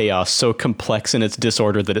degenerative chaos so complex in its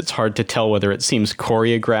disorder that it's hard to tell whether it seems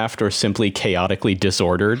choreographed or simply chaotically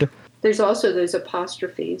disordered. There's also those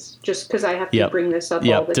apostrophes, just because I have to bring this up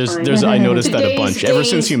all the time. There's I noticed that a Today's bunch ever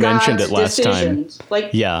since you game's mentioned it God's last decisions. time. Like,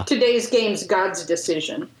 Yeah. today's game's God's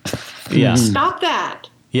decision. Yeah. Stop that.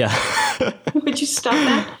 Yeah. Would you stop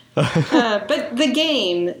that? But the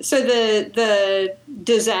game, so the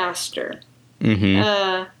disaster.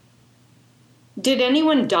 Mm-hmm. Did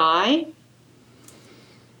anyone die?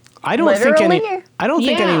 I don't think Literally?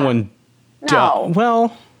 anyone No.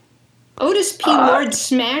 well, Otis P. Lord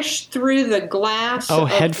smashed through the glass.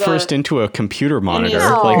 head first into a computer and monitor.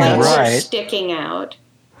 his Like legs that's are Right. sticking out.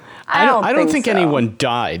 I don't think so. anyone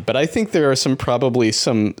died, but I think there are probably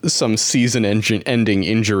some season ending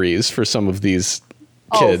injuries for some of these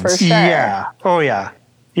kids. Oh, for sure. Yeah. Oh, yeah.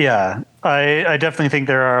 Yeah. I definitely think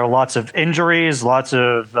there are lots of injuries, lots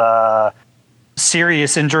of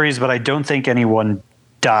serious injuries, but I don't think anyone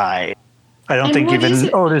died. I don't And think what is even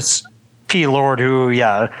it? Otis P. Lord, who,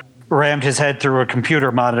 rammed his head through a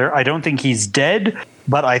computer monitor, I don't think he's dead,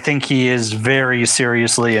 but I think he is very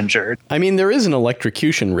seriously injured. I mean, there is an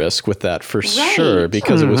electrocution risk with that for sure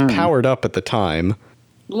because it was powered up at the time.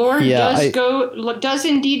 Lord Yeah, does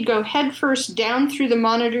indeed go headfirst down through the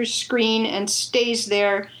monitor's screen and stays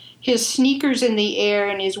there, his sneakers in the air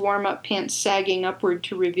and his warm-up pants sagging upward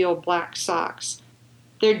to reveal black socks.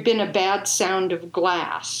 There'd been a bad sound of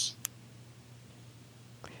glass.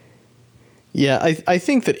 Yeah, I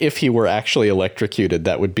think that if he were actually electrocuted,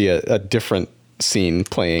 that would be a different scene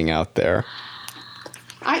playing out there.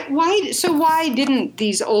 Why didn't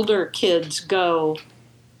these older kids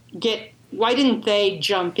why didn't they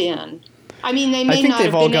jump in? I mean, they may I think not they've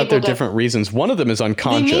have all been got able their to, different reasons. One of them is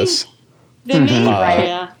unconscious. They may,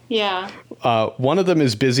 Right. yeah. One of them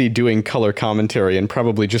is busy doing color commentary and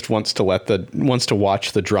probably just wants to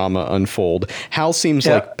watch the drama unfold. Hal seems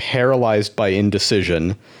like paralyzed by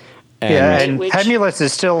indecision. And Which- Pemulus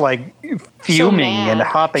is still like fuming mad. and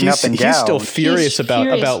hopping up and down. He's still furious He's about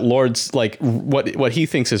furious. Lord's like what he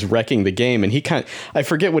thinks is wrecking the game, and I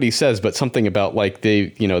forget what he says, but something about like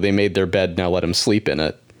they made their bed, now let him sleep in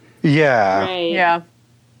it. Yeah. Right. Yeah.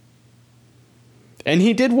 And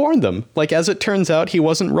he did warn them. Like, as it turns out, he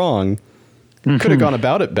wasn't wrong. Could have gone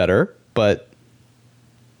about it better, but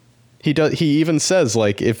he even says,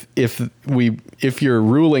 like, if your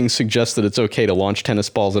ruling suggests that it's okay to launch tennis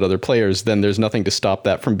balls at other players, then there's nothing to stop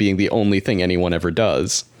that from being the only thing anyone ever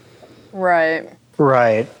does. Right.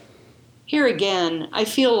 Right. Here again, I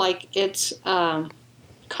feel like it's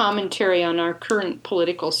commentary on our current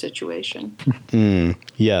political situation.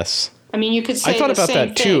 Yes. I mean, you could say I thought the about same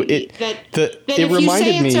that too. thing, It if you reminded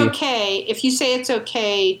say it's me. okay, if you say it's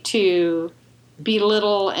okay to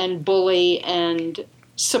belittle and bully and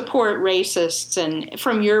support racists, and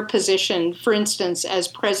from your position, for instance, as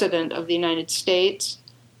president of the United States,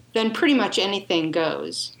 then pretty much anything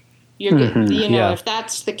goes. You're good. You know, Yeah. if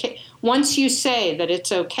that's the case, once you say that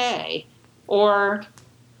it's okay, or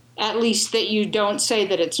at least that you don't say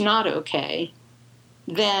that it's not okay,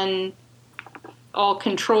 then all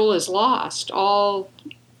control is lost.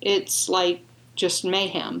 It's like just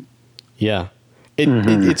mayhem. Yeah.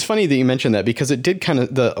 It's funny that you mentioned that, because it did kind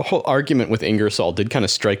of, the whole argument with Ingersoll did kind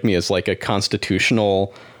of strike me as like a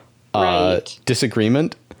constitutional Right.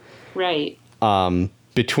 disagreement Right.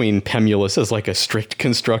 between Pemulus as like a strict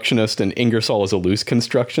constructionist and Ingersoll as a loose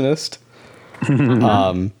constructionist.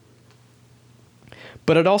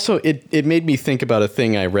 But it also, it made me think about a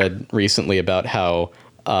thing I read recently about how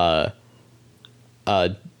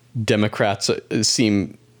Democrats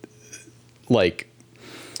seem like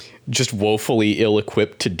just woefully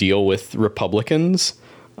ill-equipped to deal with Republicans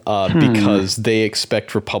because they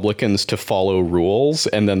expect Republicans to follow rules,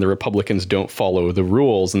 and then the Republicans don't follow the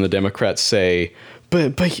rules, and the Democrats say,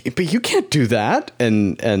 but you can't do that,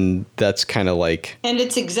 and that's kind of like And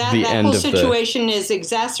it's the that end whole of the- situation is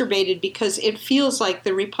exacerbated because it feels like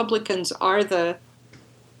the Republicans are the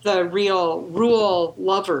real rule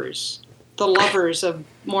lovers, the lovers of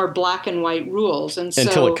more black and white rules, and so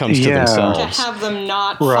until it comes to Yeah. to themselves. have them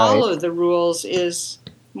not Right. follow the rules is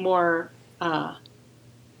more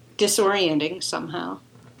disorienting somehow.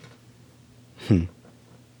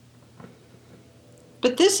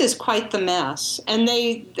 But this is quite the mess. And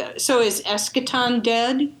so is Eschaton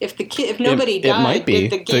dead? If nobody it died, might be.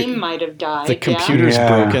 the game might have died. The computer's Yeah.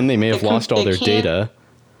 broken. They may have The com- lost all they their can't- data.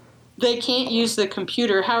 They can't use the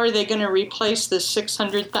computer. How are they going to replace this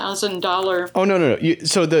 $600,000? Oh no!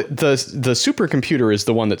 So the supercomputer is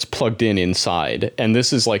the one that's plugged in inside, and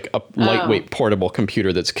this is like a lightweight portable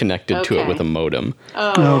computer that's connected to it Okay. with a modem.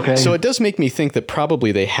 Okay. So it does make me think that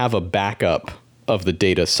probably they have a backup of the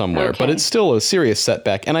data somewhere, but Okay. it's still a serious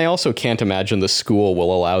setback. And I also can't imagine the school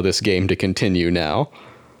will allow this game to continue now.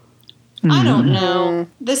 I don't know.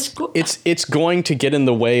 The school. It's going to get in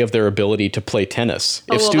the way of their ability to play tennis.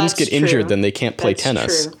 Oh, If well, students that's get injured, true. then they can't play That's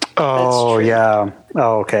tennis. True. Oh, That's true. yeah.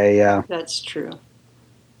 Oh, okay, yeah. That's true.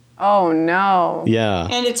 Oh no. Yeah.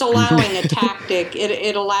 And it's allowing a tactic.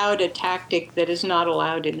 It allowed a tactic that is not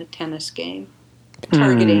allowed in a tennis game.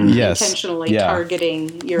 Targeting, Yes. intentionally Yeah.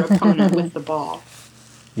 targeting your opponent with the ball.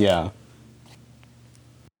 Yeah.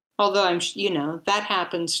 Although that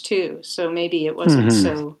happens too. So maybe it wasn't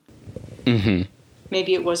so.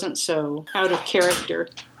 Maybe it wasn't so out of character.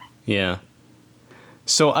 Yeah.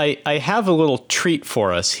 So I have a little treat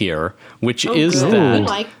for us here, which is good. that I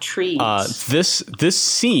like treats. this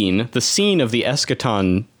scene, the scene of the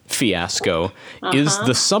Eschaton fiasco, is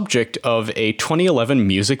the subject of a 2011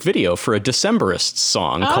 music video for a Decemberists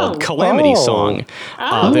song called Calamity Oh. Song.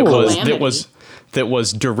 Oh, That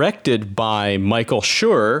was directed by Michael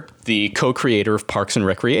Schur, the co-creator of Parks and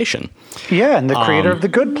Recreation. Yeah, and the creator of The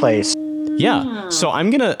Good Place. Yeah. So I'm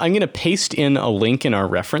gonna paste in a link in our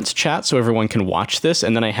reference chat so everyone can watch this,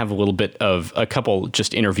 and then I have a little bit of a couple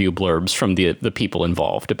just interview blurbs from the people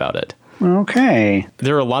involved about it. Okay.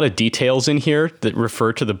 There are a lot of details in here that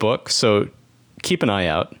refer to the book, so keep an eye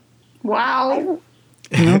out. Wow.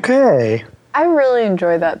 Okay. I really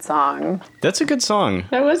enjoy that song. That's a good song.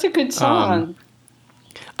 That was a good song.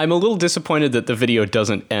 I'm a little disappointed that the video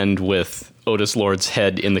doesn't end with Otis Lord's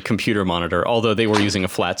head in the computer monitor, although they were using a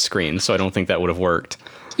flat screen, so I don't think that would have worked.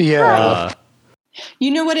 Yeah. You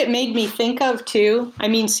know what it made me think of too? I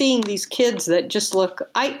mean, seeing these kids that just look.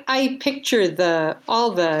 I picture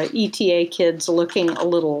all the ETA kids looking a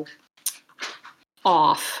little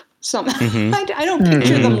off. I don't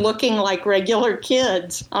picture them looking like regular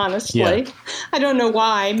kids, honestly. Yeah. I don't know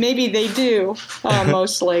why. Maybe they do,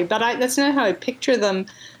 mostly, but that's not how I picture them.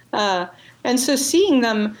 And so seeing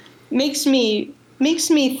them makes me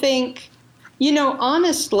think,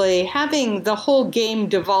 honestly, having the whole game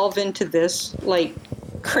devolve into this like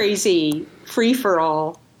crazy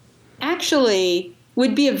free-for-all actually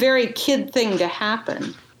would be a very kid thing to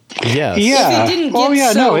happen. Yes. Yeah. If it didn't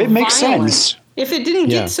get it makes violent. sense. If it didn't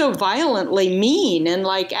Yeah. get so violently mean and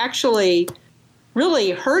like actually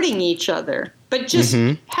really hurting each other, but just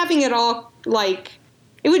having it all like,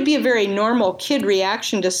 it would be a very normal kid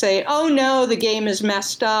reaction to say, oh no, the game is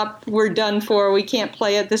messed up, we're done for, we can't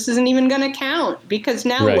play it, this isn't even going to count because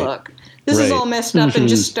now Right. look, this is Right. all messed up, and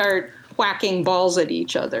just start whacking balls at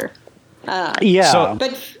each other. Yeah. So-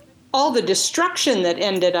 But all the destruction that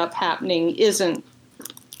ended up happening isn't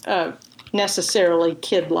necessarily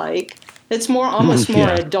kid-like. It's almost more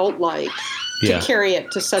Yeah. adult-like to Yeah. carry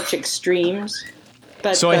it to such extremes.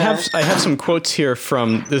 But, So I have some quotes here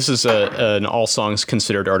from, this is an All Songs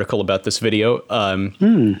Considered article about this video.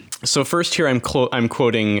 So first here I'm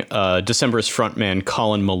quoting December's frontman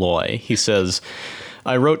Colin Malloy. He says,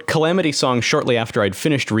 "I wrote Calamity Song shortly after I'd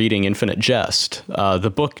finished reading Infinite Jest.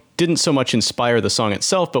 The book didn't so much inspire the song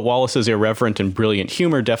itself, but Wallace's irreverent and brilliant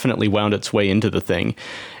humor definitely wound its way into the thing.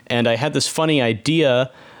 And I had this funny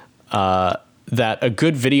idea that a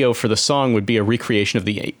good video for the song would be a recreation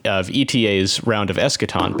of ETA's round of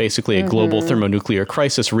Eschaton, basically a global thermonuclear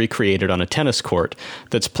crisis recreated on a tennis court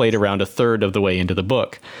that's played around a third of the way into the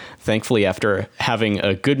book. Thankfully, after having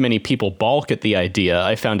a good many people balk at the idea,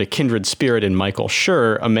 I found a kindred spirit in Michael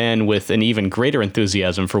Schur, a man with an even greater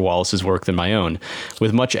enthusiasm for Wallace's work than my own.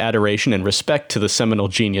 With much adoration and respect to the seminal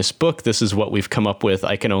genius book, this is what we've come up with.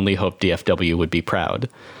 I can only hope DFW would be proud."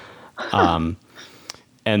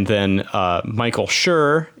 And then Michael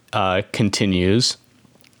Schur continues,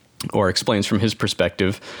 or explains from his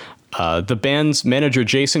perspective, the band's manager,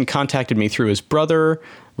 Jason, contacted me through his brother,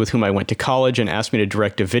 with whom I went to college, and asked me to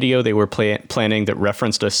direct a video they were planning that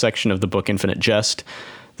referenced a section of the book Infinite Jest.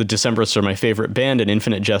 The Decemberists are my favorite band, and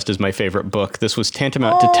Infinite Jest is my favorite book. This was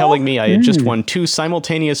tantamount to telling me I had just won 2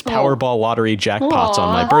 simultaneous Powerball lottery jackpots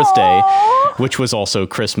on my birthday, which was also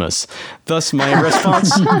Christmas. Thus, my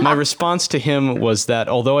response to him was that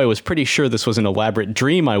although I was pretty sure this was an elaborate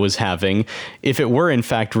dream I was having, if it were in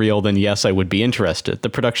fact real, then yes, I would be interested. The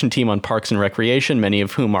production team on Parks and Recreation, many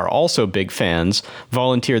of whom are also big fans,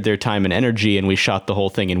 volunteered their time and energy, and we shot the whole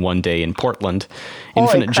thing in one day in Portland.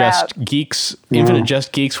 Infinite Jest Geeks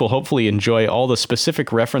will hopefully enjoy all the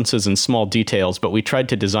specific references and small details, but we tried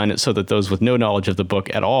to design it so that those with no knowledge of the book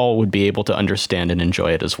at all would be able to understand and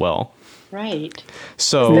enjoy it as well. Right.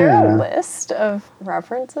 So, is there a list of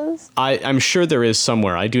references? I'm sure there is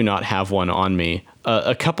somewhere. I do not have one on me.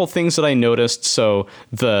 A couple things that I noticed. So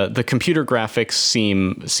the computer graphics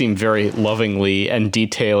seem very lovingly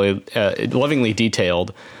detailed.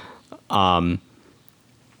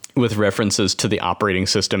 With references to the operating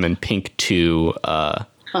system and Pink 2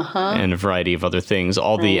 and a variety of other things.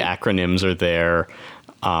 All the acronyms are there.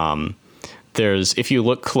 There's, if you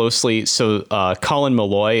look closely, so Colin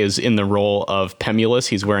Malloy is in the role of Pemulus.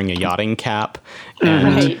 He's wearing a yachting cap.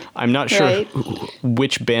 And I'm not sure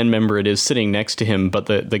which band member it is sitting next to him, but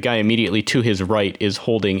the guy immediately to his right is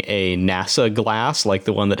holding a NASA glass, like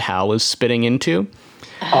the one that Hal is spitting into.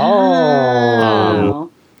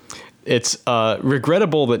 It's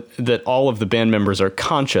regrettable that all of the band members are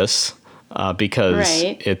conscious because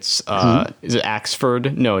it's is it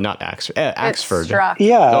Axford? No, not Axford. Axford. Struck.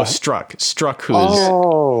 Yeah. Oh, Struck,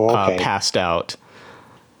 who's passed out.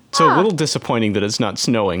 So a little disappointing that it's not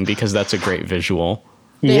snowing because that's a great visual.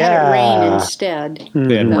 They had it rain instead.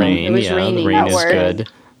 They had rain. It was raining. The rain is That good.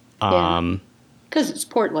 Because it's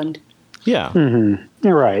Portland. Yeah.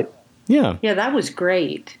 You're right. Yeah. Yeah, that was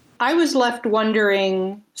great. I was left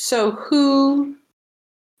wondering, so who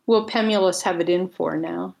will Pemulus have it in for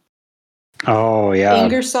now? Oh, yeah.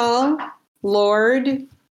 Ingersoll? Lord?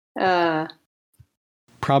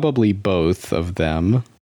 Probably both of them.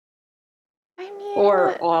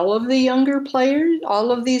 Or all of the younger players?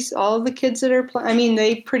 All of the kids that are playing? I mean,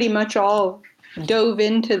 they pretty much all dove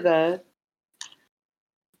into the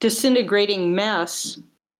disintegrating mess.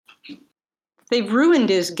 They've ruined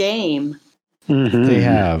his game. Mm-hmm. They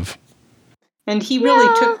have. And he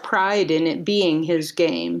really took pride in it being his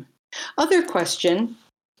game. Other question.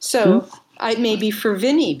 So, it may be for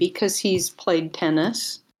Vinny because he's played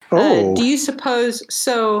tennis. Do you suppose,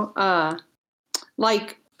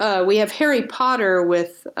 we have Harry Potter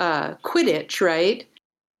with Quidditch, right?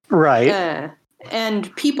 Right.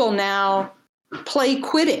 And people now play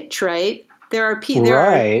Quidditch, right? There are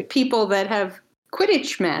people that have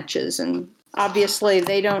Quidditch matches, and obviously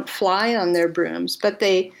they don't fly on their brooms, but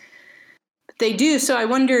they do. So I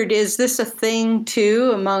wondered, is this a thing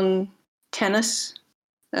too among tennis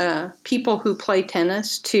people who play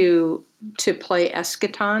tennis to play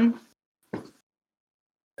Eschaton?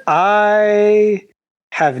 I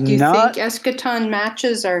have not. Do you think Eschaton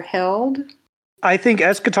matches are held? I think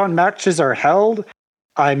Eschaton matches are held.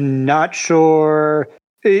 I'm not sure.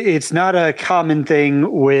 It's not a common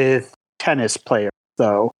thing with tennis players,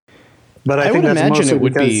 though. But I think would that's imagine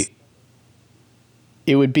mostly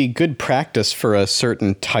it would be good practice for a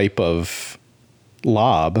certain type of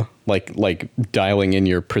lob, like dialing in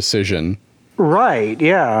your precision. Right.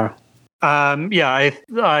 Yeah.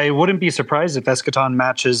 I wouldn't be surprised if Eschaton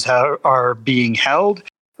matches are being held.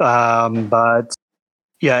 But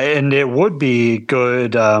yeah, and it would be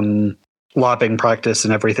good lobbing practice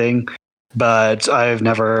and everything. But I've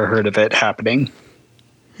never heard of it happening.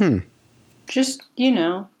 just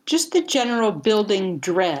the general building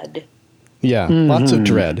dread. Yeah, lots of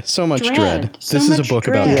dread. So much dread. So This is a much book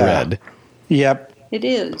about dread. dread. Yep. It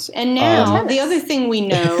is. And now the other thing we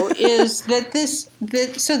know is that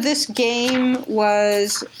this game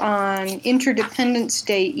was on Interdependence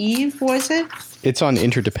Day Eve, was it? It's on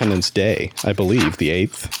Interdependence Day, I believe, the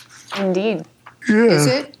 8th. Indeed. Is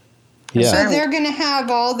it? Yeah. So they're going to have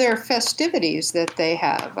all their festivities that they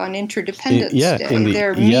have on Interdependence Yeah, Day. in the-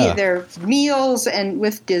 Their yeah. their meals and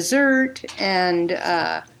with dessert and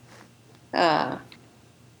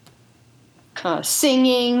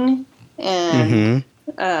singing and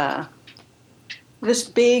this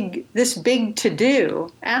big to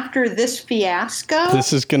do after this fiasco.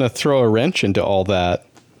 This is going to throw a wrench into all that.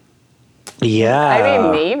 Yeah.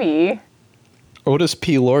 I mean, maybe. Otis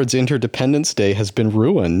P. Lord's Interdependence Day has been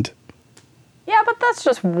ruined. Yeah, but that's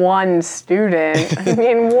just one student. I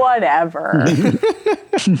mean, whatever.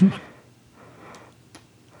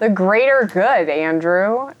 The greater good,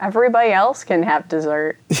 Andrew. Everybody else can have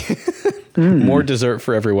dessert. More dessert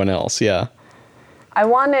for everyone else, yeah. I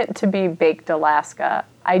want it to be baked Alaska.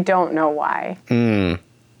 I don't know why.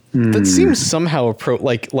 That seems somehow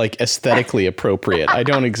like aesthetically appropriate. I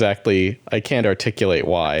can't articulate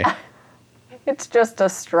why. It's just a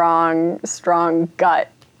strong gut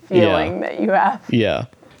feeling that you have. Yeah.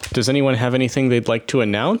 Does anyone have anything they'd like to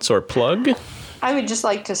announce or plug? I would just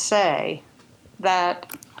like to say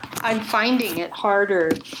that I'm finding it harder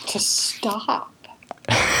to stop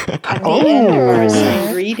at the end of our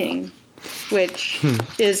assigned reading, which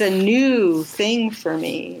is a new thing for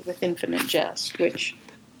me with Infinite Jest, which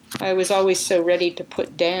I was always so ready to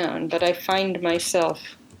put down, but I find myself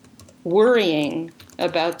worrying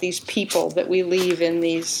about these people that we leave in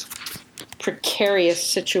these precarious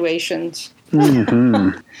situations.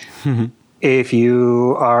 If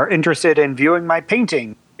you are interested in viewing my painting,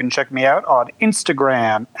 you can check me out on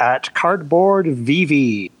Instagram at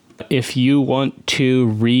CardboardVV. If you want to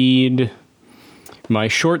read my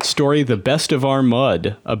short story, The Best of Our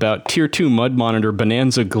Mud, about Tier 2 mud monitor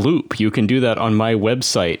Bonanza Gloop, you can do that on my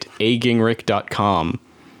website, agingrich.com.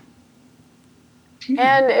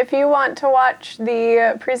 And if you want to watch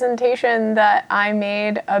the presentation that I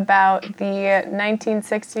made about the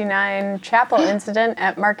 1969 chapel incident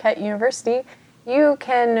at Marquette University, you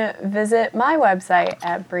can visit my website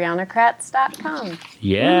at briannakratz.com.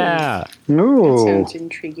 Yeah. That Ooh. sounds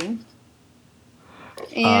intriguing.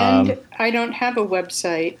 And I don't have a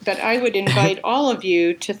website, but I would invite all of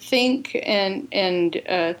you to think and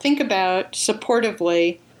think about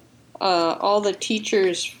supportively all the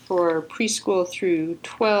teachers for preschool through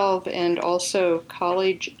 12 and also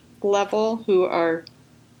college level who are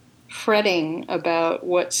fretting about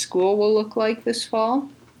what school will look like this fall.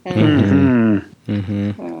 And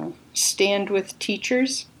stand with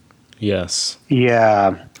teachers. Yes.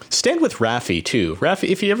 Yeah. Stand with Raffi too. Raffi,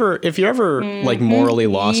 if you're ever like morally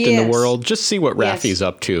lost in the Yes. world, just see what Yes. Raffi's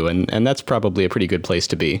up to, and that's probably a pretty good place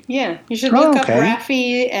to be. Yeah, you should look up okay.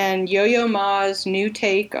 Raffi and Yo-Yo Ma's new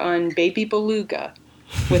take on Baby Beluga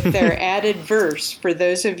with their added verse for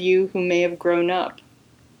those of you who may have grown up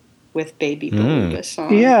with Baby Beluga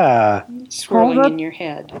song Yeah. swirling Well, that- in your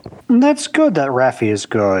head. That's good that Raffi is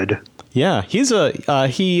good. Yeah, he's like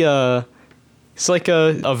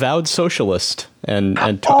a avowed socialist and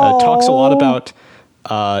talks a lot about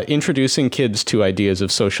introducing kids to ideas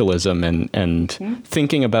of socialism and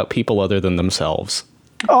thinking about people other than themselves.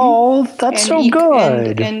 Oh, that's so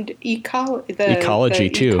good. And Ecology,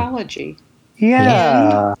 too. Ecology.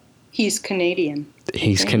 Yeah. He's Canadian.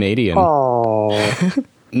 He's Canadian. Oh.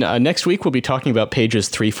 Next week, we'll be talking about pages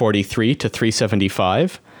 343 to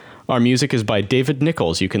 375. Our music is by David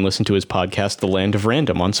Nichols. You can listen to his podcast, The Land of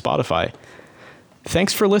Random, on Spotify.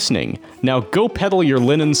 Thanks for listening. Now go peddle your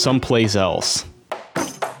linen someplace else.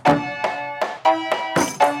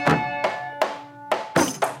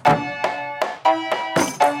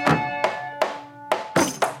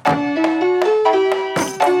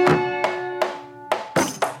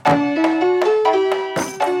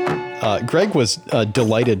 Greg was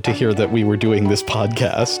delighted to hear that we were doing this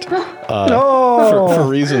podcast for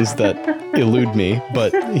reasons that elude me,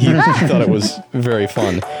 but he thought it was very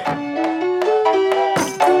fun.